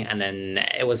morning and then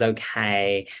it was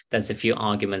okay. There's a few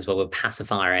arguments where we'll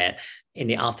pacify it. In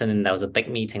the afternoon, there was a big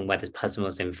meeting where this person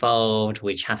was involved.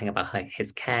 We're chatting about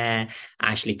his care.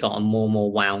 Actually got more and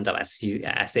more wound up as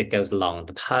it goes along.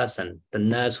 The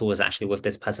nurse who was actually with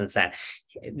this person said,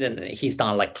 then he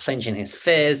started like clenching his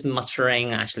fist,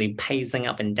 muttering, actually pacing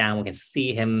up and down. We can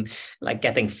see him like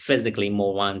getting physically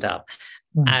more wound up.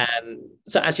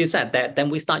 So as you said, then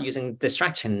we start using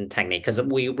distraction technique because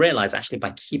we realize actually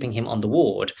by keeping him on the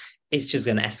ward, it's just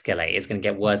going to escalate. It's going to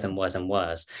get worse and worse and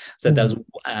worse. So there's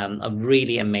a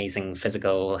really amazing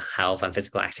physical health and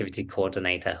physical activity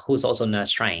coordinator who's also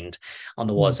nurse trained on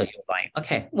the ward. So he was like,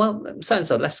 okay, well, so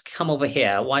let's come over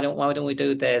here. Why don't we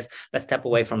do this? Let's step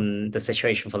away from the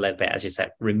situation for a little bit. As you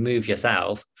said, remove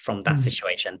yourself from that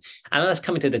situation. And let's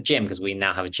come into the gym because we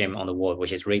now have a gym on the ward,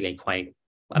 which is really quite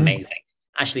amazing.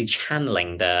 Actually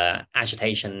channeling the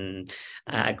agitation,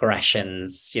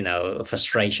 aggressions,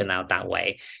 frustration out that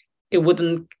way. It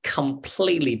wouldn't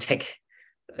completely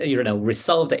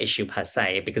resolve the issue per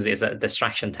se, because it's a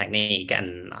distraction technique.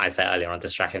 And I said earlier on,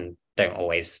 distraction don't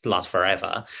always last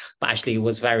forever, but actually it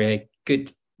was very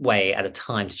good way at a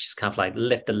time to just kind of like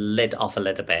lift the lid off a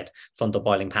little bit from the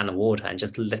boiling pan of water and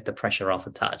just lift the pressure off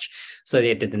a touch so that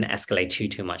it didn't escalate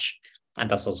too much. And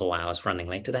that's also why I was running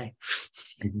late today.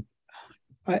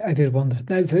 I did wonder.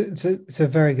 It's a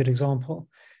very good example,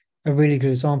 a really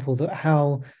good example that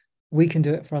how we can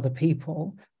do it for other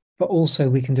people, but also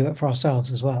we can do it for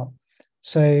ourselves as well.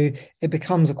 So it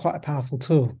becomes quite a powerful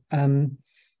tool.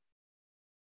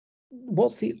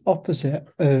 What's the opposite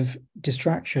of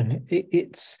distraction?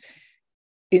 It's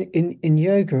in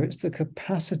yoga, it's the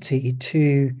capacity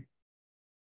to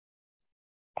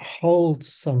hold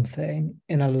something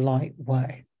in a light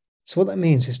way. So what that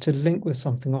means is to link with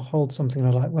something or hold something in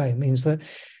a light way. It means that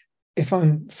if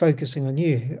I'm focusing on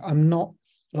you, I'm not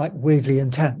like weirdly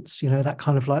intense, that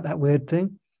kind of like that weird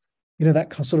thing, that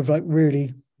kind of sort of like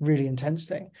really, really intense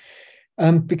thing.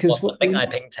 Because what the big eye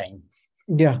painting.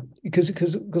 Yeah,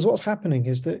 because what's happening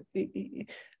is that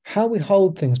how we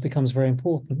hold things becomes very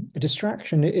important. A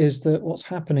distraction is that what's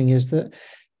happening is that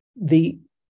the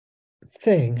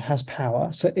thing has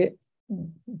power, so it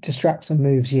distracts and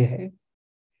moves you,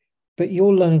 but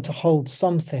you're learning to hold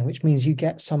something, which means you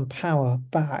get some power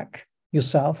back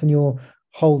yourself and you're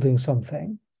holding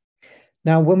something.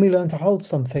 Now, when we learn to hold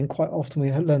something, quite often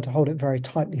we learn to hold it very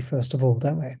tightly, first of all,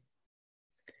 don't we?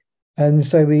 And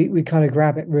so we kind of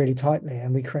grab it really tightly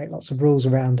and we create lots of rules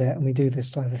around it and we do this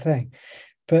type of thing.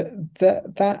 But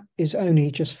that is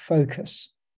only just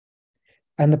focus.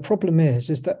 And the problem is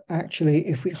that actually,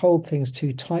 if we hold things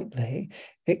too tightly,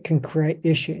 it can create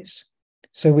issues.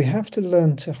 So we have to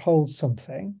learn to hold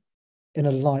something in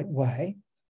a light way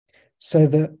so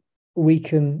that we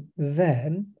can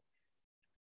then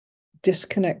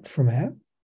disconnect from it,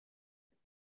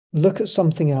 look at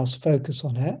something else, focus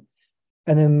on it,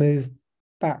 and then move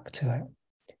back to it.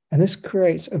 And this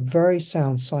creates a very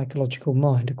sound psychological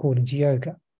mind, according to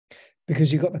yoga,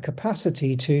 because you've got the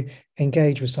capacity to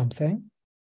engage with something.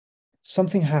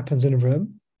 Something happens in a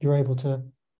room,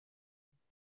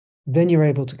 then you're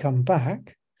able to come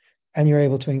back and you're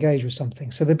able to engage with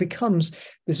something. So there becomes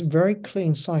this very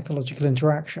clean psychological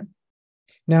interaction.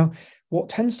 Now, what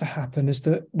tends to happen is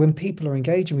that when people are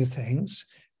engaging with things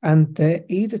and they're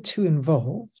either too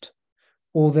involved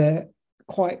or they're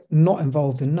quite not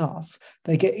involved enough,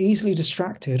 they get easily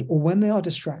distracted, or when they are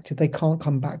distracted, they can't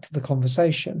come back to the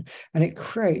conversation. And it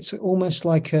creates almost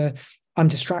like a, I'm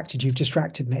distracted, you've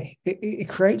distracted me. It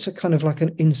creates a kind of like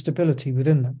an instability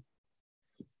within them.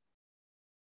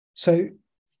 So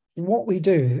what we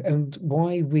do and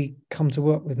why we come to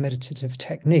work with meditative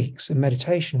techniques and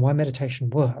meditation, why meditation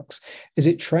works, is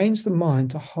it trains the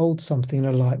mind to hold something in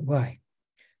a light way,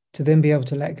 to then be able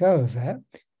to let go of it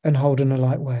and hold in a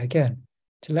light way again,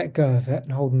 to let go of it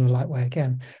and hold in a light way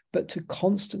again, but to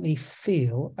constantly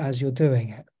feel as you're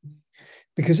doing it.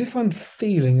 Because if I'm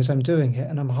feeling as I'm doing it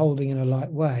and I'm holding in a light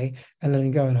way and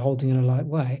letting go and holding in a light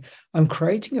way, I'm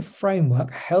creating a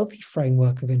framework, a healthy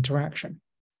framework of interaction,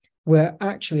 where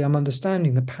actually I'm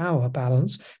understanding the power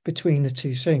balance between the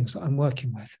two things that I'm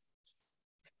working with.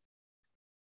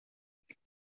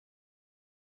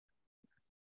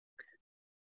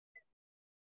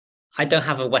 I don't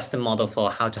have a Western model for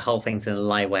how to hold things in a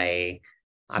light way.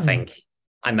 I think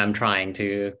I'm trying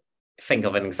to think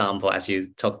of an example as you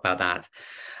talk about that.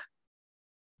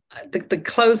 The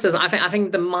closest, I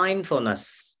think the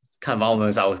mindfulness kind of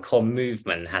almost I would call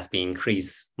movement has been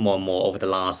increased more and more over the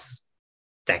last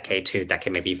decade, 2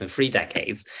 decades, maybe even 3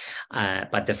 decades,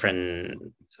 by different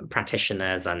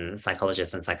practitioners and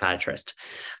psychologists and psychiatrists.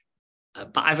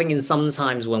 But I think in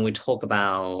sometimes when we talk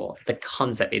about the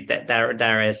concept,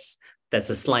 there's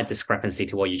a slight discrepancy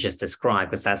to what you just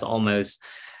described, because that's almost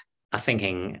a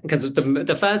thinking. Because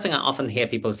the first thing I often hear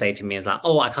people say to me is like,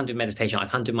 "Oh, I can't do meditation, I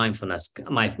can't do mindfulness.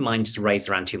 My mind just races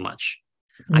around too much.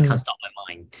 I can't stop my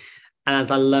mind." And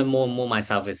as I learn more and more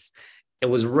myself, it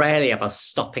was rarely about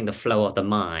stopping the flow of the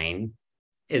mind.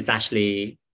 It's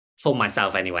actually, for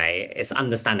myself anyway, it's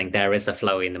understanding there is a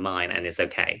flow in the mind and it's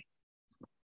okay.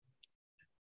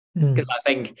 Because I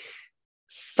think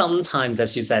sometimes,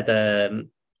 as you said,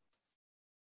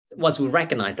 once we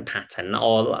recognize the pattern,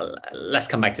 or let's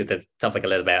come back to the topic a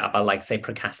little bit about, like, say,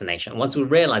 procrastination. Once we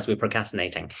realize we're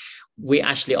procrastinating, we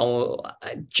actually all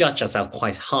judge ourselves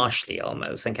quite harshly,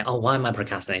 almost thinking, "Oh, why am I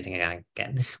procrastinating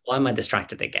again? Why am I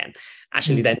distracted again?"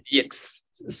 Actually, then you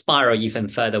spiral even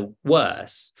further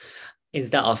worse.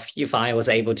 Instead of, if I was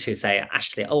able to say,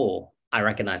 actually, "Oh, I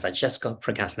recognize I just got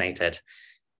procrastinated.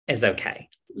 It's okay.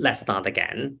 Let's start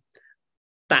again."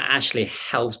 That actually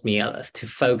helps me to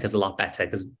focus a lot better,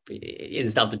 because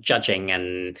instead of judging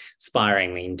and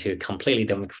spiraling into completely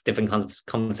different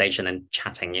conversation and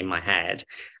chatting in my head,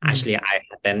 actually I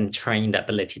then trained the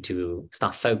ability to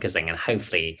start focusing and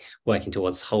hopefully working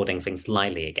towards holding things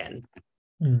lightly again.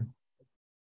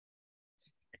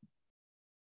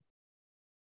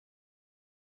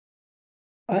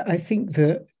 I think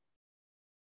that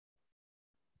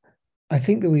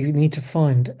we need to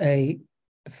find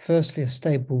firstly a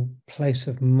stable place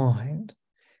of mind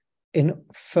in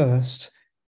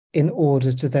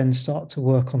order to then start to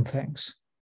work on things.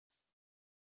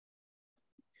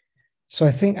 So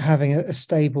I think having a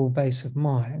stable base of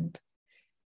mind,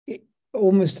 it,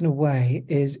 almost in a way,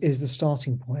 is the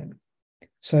starting point.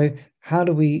 So how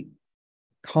do we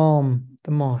calm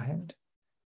the mind?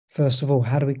 First of all,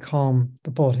 how do we calm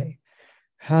the body?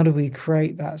 How do we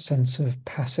create that sense of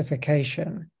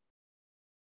pacification?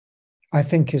 I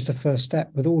think is the first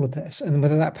step with all of this. And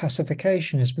whether that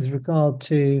pacification is with regard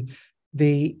to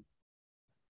the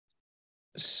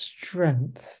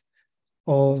strength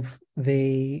of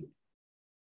the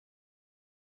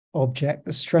object,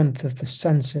 the strength of the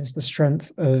senses, the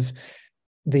strength of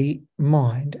the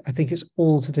mind, I think it's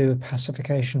all to do with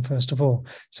pacification, first of all.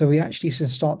 So we actually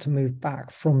start to move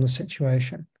back from the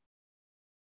situation.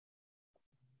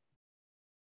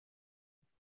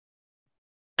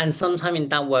 And sometime in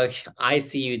that work, I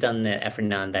see you done it every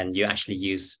now and then. You actually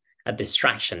use a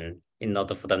distraction in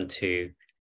order for them to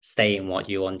stay in what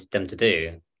you want them to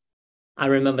do. I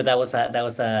remember there was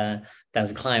a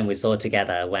client we saw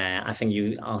together where I think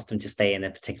you asked them to stay in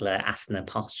a particular asana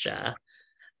posture.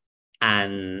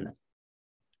 And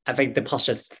I think the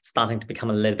posture is starting to become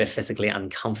a little bit physically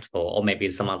uncomfortable, or maybe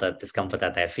some other discomfort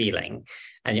that they're feeling.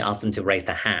 And you ask them to raise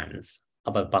their hands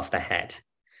up above their head,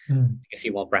 a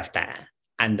few more breath there,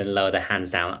 and then lower their hands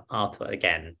down outward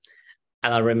again.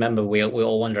 And I remember we were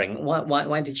all wondering,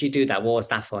 why did you do that? What was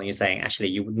that for? And you're saying, actually,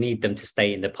 you need them to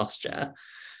stay in the posture.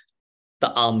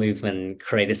 The arm movement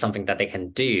created something that they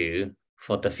can do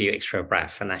for the few extra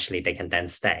breath, and actually they can then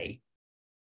stay.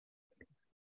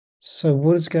 So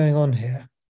what is going on here?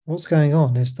 What's going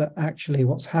on is that actually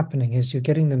what's happening is you're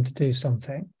getting them to do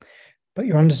something, but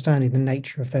you're understanding the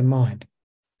nature of their mind.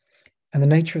 And the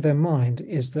nature of their mind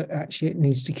is that actually it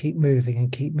needs to keep moving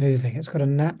and keep moving. It's got a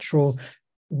natural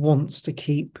wants to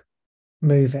keep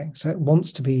moving. So it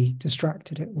wants to be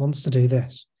distracted. It wants to do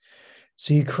this.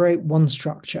 So you create one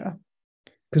structure,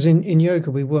 because in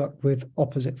yoga, we work with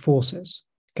opposite forces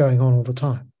going on all the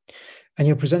time. And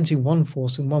you're presenting one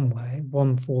force in one way,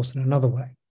 one force in another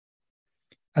way.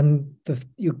 And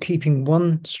you're keeping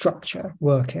one structure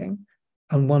working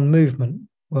and one movement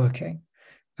working.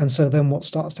 And so then what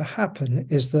starts to happen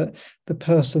is that the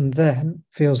person then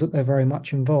feels that they're very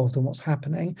much involved in what's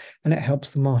happening, and it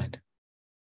helps the mind.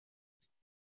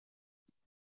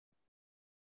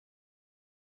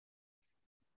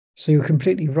 So you're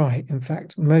completely right. In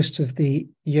fact, most of the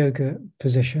yoga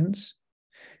positions,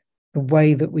 the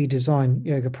way that we design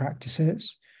yoga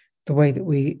practices, the way that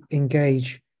we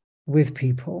engage with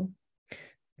people,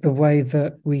 the way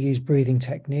that we use breathing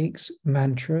techniques,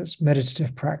 mantras,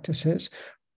 meditative practices,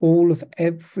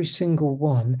 every single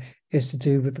one is to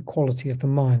do with the quality of the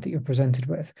mind that you're presented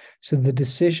with. So the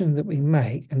decision that we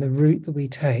make and the route that we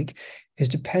take is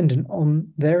dependent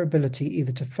on their ability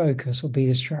either to focus or be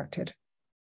distracted.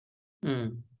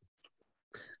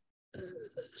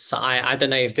 So I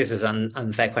don't know if this is an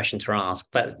unfair question to ask,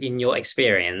 but in your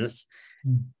experience,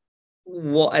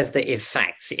 what is the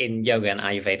effects in yoga and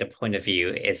Ayurveda point of view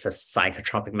is a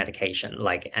psychotropic medication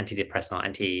like antidepressant or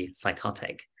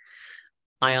antipsychotic?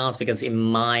 I ask because in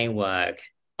my work,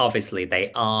 obviously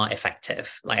they are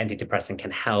effective. Like antidepressant can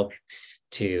help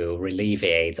to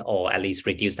alleviate or at least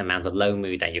reduce the amount of low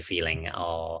mood that you're feeling,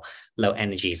 or low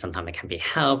energy. Sometimes it can be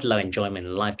helped. Low enjoyment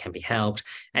in life can be helped.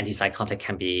 Antipsychotic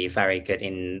can be very good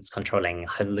in controlling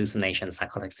hallucination,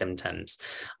 psychotic symptoms,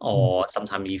 or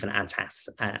sometimes even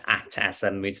act as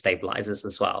a mood stabilizers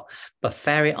as well. But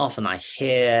very often I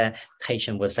hear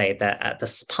patients will say that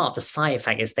the part of the side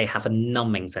effect is they have a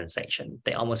numbing sensation.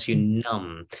 They almost feel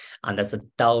numb, and there's a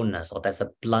dullness or there's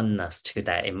a bluntness to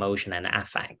their emotion and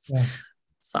affects. Yeah.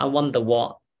 So I wonder,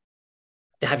 what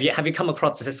have you come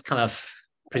across this kind of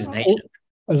presentation?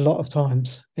 A lot of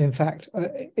times. In fact,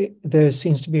 there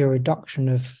seems to be a reduction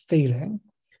of feeling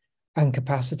and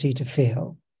capacity to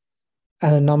feel,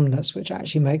 and a numbness, which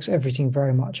actually makes everything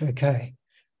very much okay.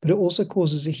 But it also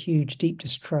causes a huge deep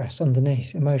distress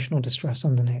underneath, emotional distress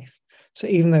underneath. So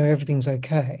even though everything's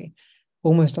okay,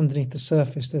 almost underneath the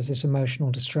surface, there's this emotional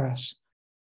distress.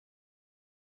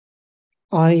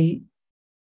 I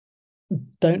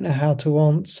don't know how to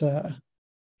answer.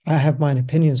 I have my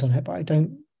opinions on it, but I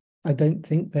don't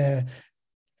think they're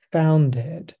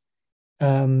founded. I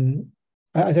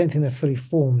don't think they're fully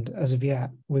formed as of yet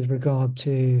with regard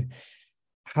to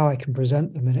how I can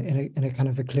present them in a kind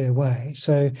of a clear way.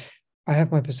 So I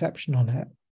have my perception on it,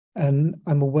 and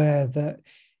I'm aware that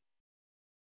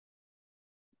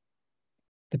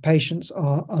the patients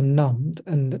are numbed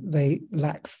and they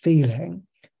lack feeling,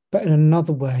 but in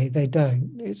another way they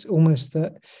don't. It's almost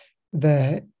that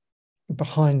they're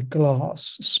behind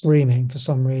glass screaming for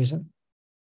some reason.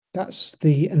 That's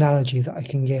the analogy that I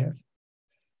can give.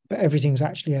 But everything's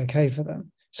actually okay for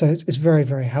them. So it's very,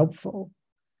 very helpful.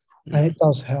 And it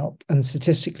does help. And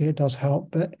statistically it does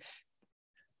help. But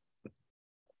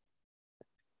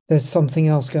there's something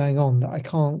else going on that I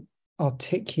can't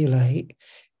articulate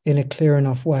in a clear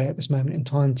enough way at this moment in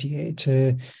time to you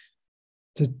to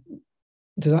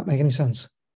does that make any sense?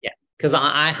 Yeah, because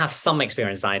I have some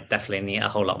experience. I definitely need a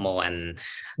whole lot more, and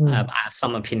I have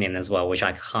some opinion as well, which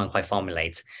I can't quite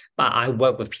formulate. But I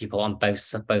work with people on both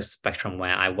spectrum,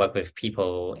 where I work with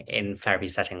people in therapy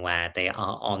setting where they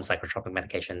are on psychotropic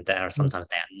medication. There are sometimes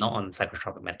they are not on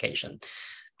psychotropic medication.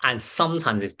 And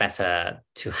sometimes it's better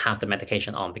to have the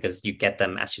medication on because you get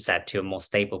them, as you said, to a more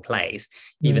stable place,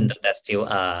 even though there's still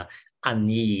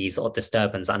unease or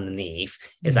disturbance underneath.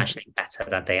 It's actually better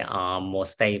that they are more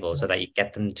stable so that you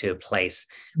get them to a place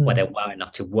where they're well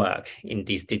enough to work in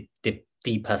these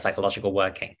deeper psychological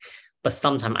working. But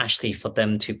sometimes actually for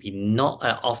them to be not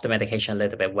off the medication a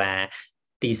little bit, where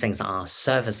these things are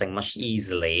surfacing much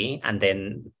easily. And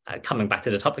then coming back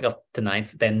to the topic of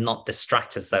tonight, they're not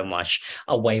distracted so much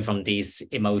away from these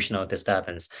emotional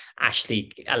disturbance,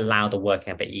 actually allow the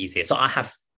working a bit easier. So I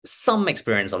have some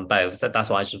experience on both. So that's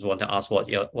why I just want to ask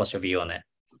what's your view on it?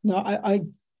 No,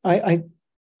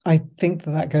 I think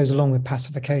that goes along with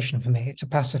pacification for me, to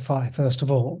pacify first of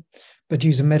all, but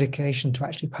use a medication to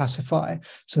actually pacify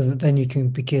so that then you can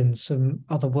begin some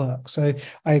other work. So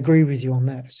I agree with you on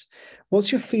this.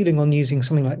 What's your feeling on using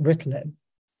something like Ritalin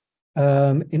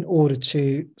in order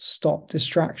to stop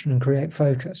distraction and create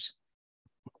focus?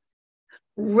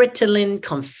 Ritalin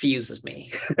confuses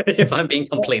me, if I'm being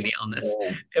completely honest.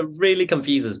 It really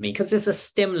confuses me because it's a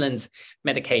stimulant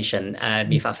medication,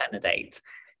 methylphenidate.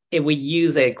 We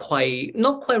use it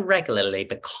not quite regularly,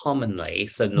 but commonly.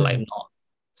 So like not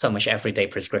so much everyday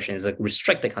prescription. Is a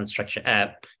restricted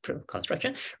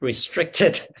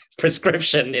restricted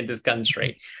prescription in this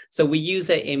country. So we use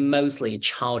it in mostly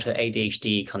childhood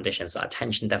ADHD conditions, so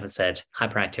attention deficit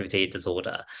hyperactivity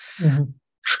disorder.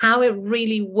 How it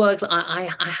really works, I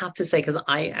have to say, because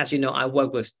as you know, I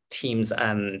work with teams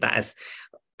that is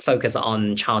focus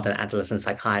on child and adolescent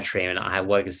psychiatry, and I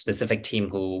work with a specific team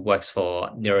who works for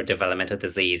neurodevelopmental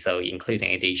disease, so including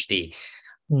ADHD.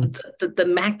 The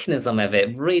mechanism of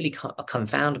it really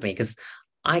confound me, because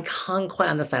I can't quite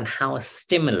understand how a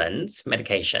stimulant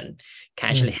medication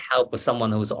can actually help with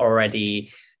someone who's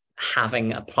already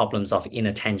having problems of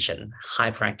inattention,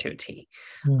 hyperactivity.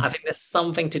 I think there's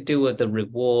something to do with the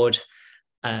reward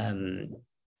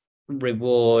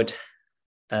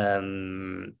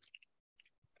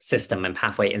system and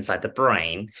pathway inside the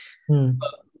brain.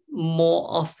 But more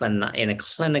often in a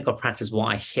clinical practice, what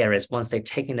I hear is once they're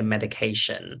taking the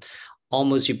medication,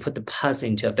 almost you put the person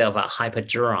into a bit of a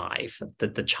hyperdrive,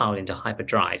 the child into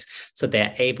hyperdrive, so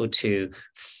they're able to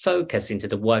focus into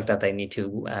the work that they need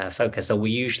to focus. So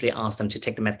we usually ask them to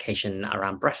take the medication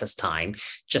around breakfast time,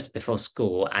 just before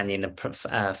school, and in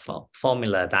a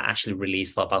formula that actually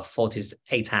released for about 4 to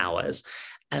 8 hours.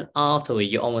 And afterward,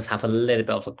 you almost have a little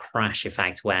bit of a crash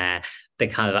effect where they're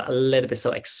kind of a little bit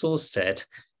so exhausted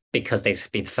because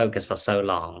they've been focused for so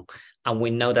long. And we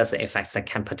know there's effects that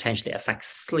can potentially affect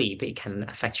sleep. It can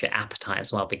affect your appetite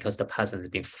as well because the person has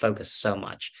been focused so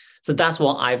much. So that's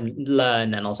what I've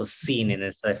learned and also seen in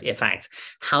this effect.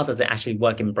 How does it actually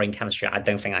work in brain chemistry? I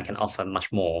don't think I can offer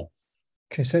much more.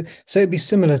 Okay, so it'd be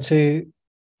similar to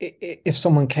if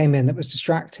someone came in that was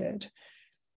distracted.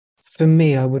 For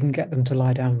me, I wouldn't get them to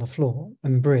lie down on the floor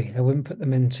and breathe. I wouldn't put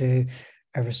them into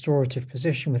a restorative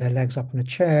position with their legs up on a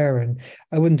chair, and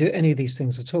I wouldn't do any of these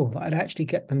things at all. I'd actually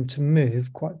get them to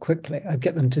move quite quickly. I'd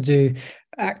get them to do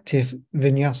active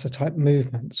vinyasa type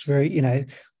movements, very,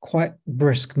 quite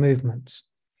brisk movements.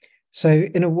 So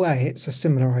in a way, it's a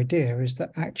similar idea, is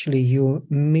that actually you're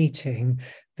meeting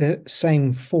the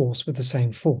same force with the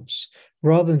same force.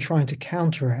 Rather than trying to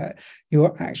counter it,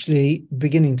 you're actually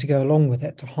beginning to go along with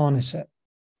it to harness it.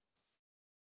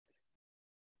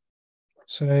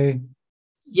 So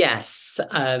yes,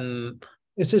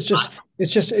 it's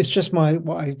just my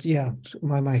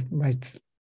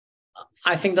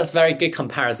I think that's a very good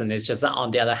comparison. It's just that on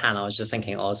the other hand, I was just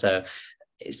thinking also,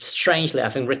 strangely, I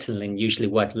think Ritalin usually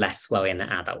work less well in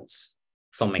adults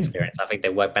from experience. I think they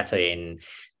work better in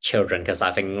children, because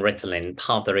I think Ritalin,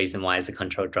 part of the reason why it's a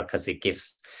controlled drug, because it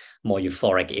gives more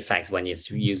euphoric effects when it's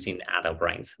used in adult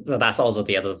brains. So that's also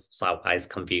the other side why it's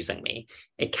confusing me.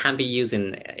 It can be used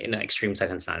in extreme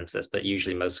circumstances, but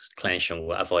usually most clinicians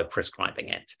will avoid prescribing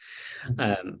it.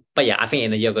 But yeah, I think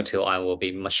in the Yoga 2, I will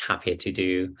be much happier to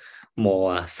do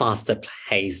more faster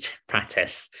paced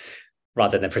practice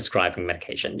rather than prescribing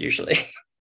medication usually.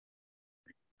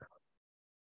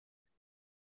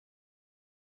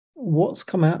 What's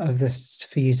come out of this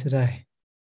for you today?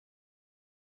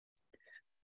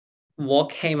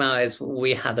 What came out is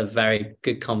we had a very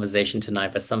good conversation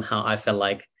tonight, but somehow I feel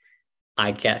like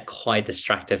I get quite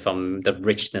distracted from the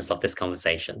richness of this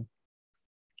conversation,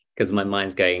 because my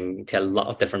mind's going to a lot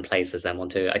of different places and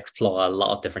want to explore a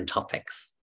lot of different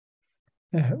topics.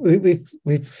 Yeah, we've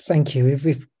thank you.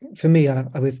 For me,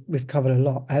 we've covered a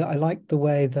lot. I like the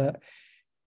way that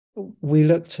we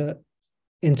looked at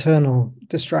internal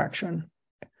distraction,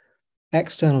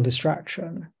 external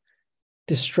distraction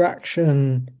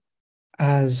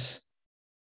as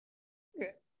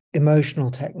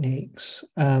emotional techniques,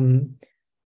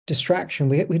 distraction.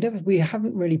 We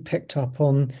haven't really picked up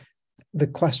on the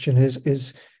question: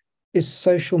 is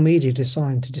social media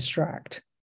designed to distract?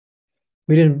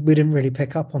 We didn't really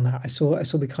pick up on that. I saw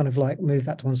we kind of like move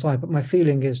that to one side, but my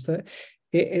feeling is that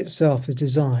it itself is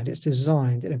designed. It's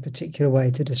designed in a particular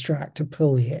way to distract, to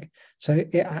pull you. So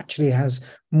it actually has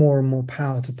more and more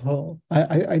power to pull.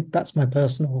 That's my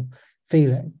personal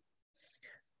feeling.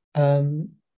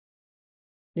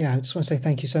 Yeah, I just want to say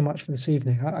thank you so much for this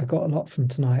evening. I got a lot from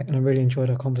tonight, and I really enjoyed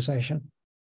our conversation.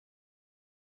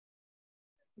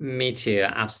 Me too,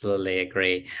 absolutely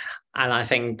agree. And I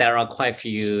think there are quite a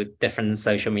few different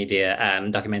social media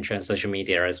documentary on social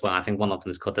media as well. I think one of them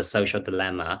is called The Social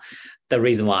Dilemma. The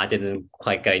reason why I didn't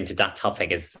quite go into that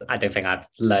topic is I don't think I've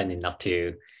learned enough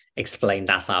to explain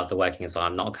that side of the working as well.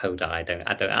 I'm not a coder. I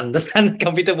don't understand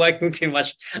computer working too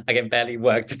much. I can barely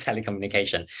work the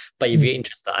telecommunication. But if you're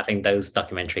interested, I think those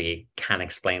documentary can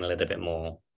explain a little bit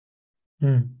more.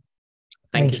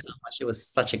 Thank you so much. It was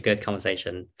such a good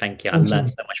conversation. Thank you. I learned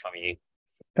so much from you.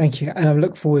 Thank you. And I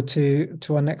look forward to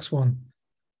our next one.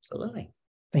 Absolutely.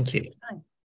 Thank you.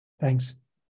 Thanks.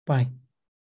 Bye.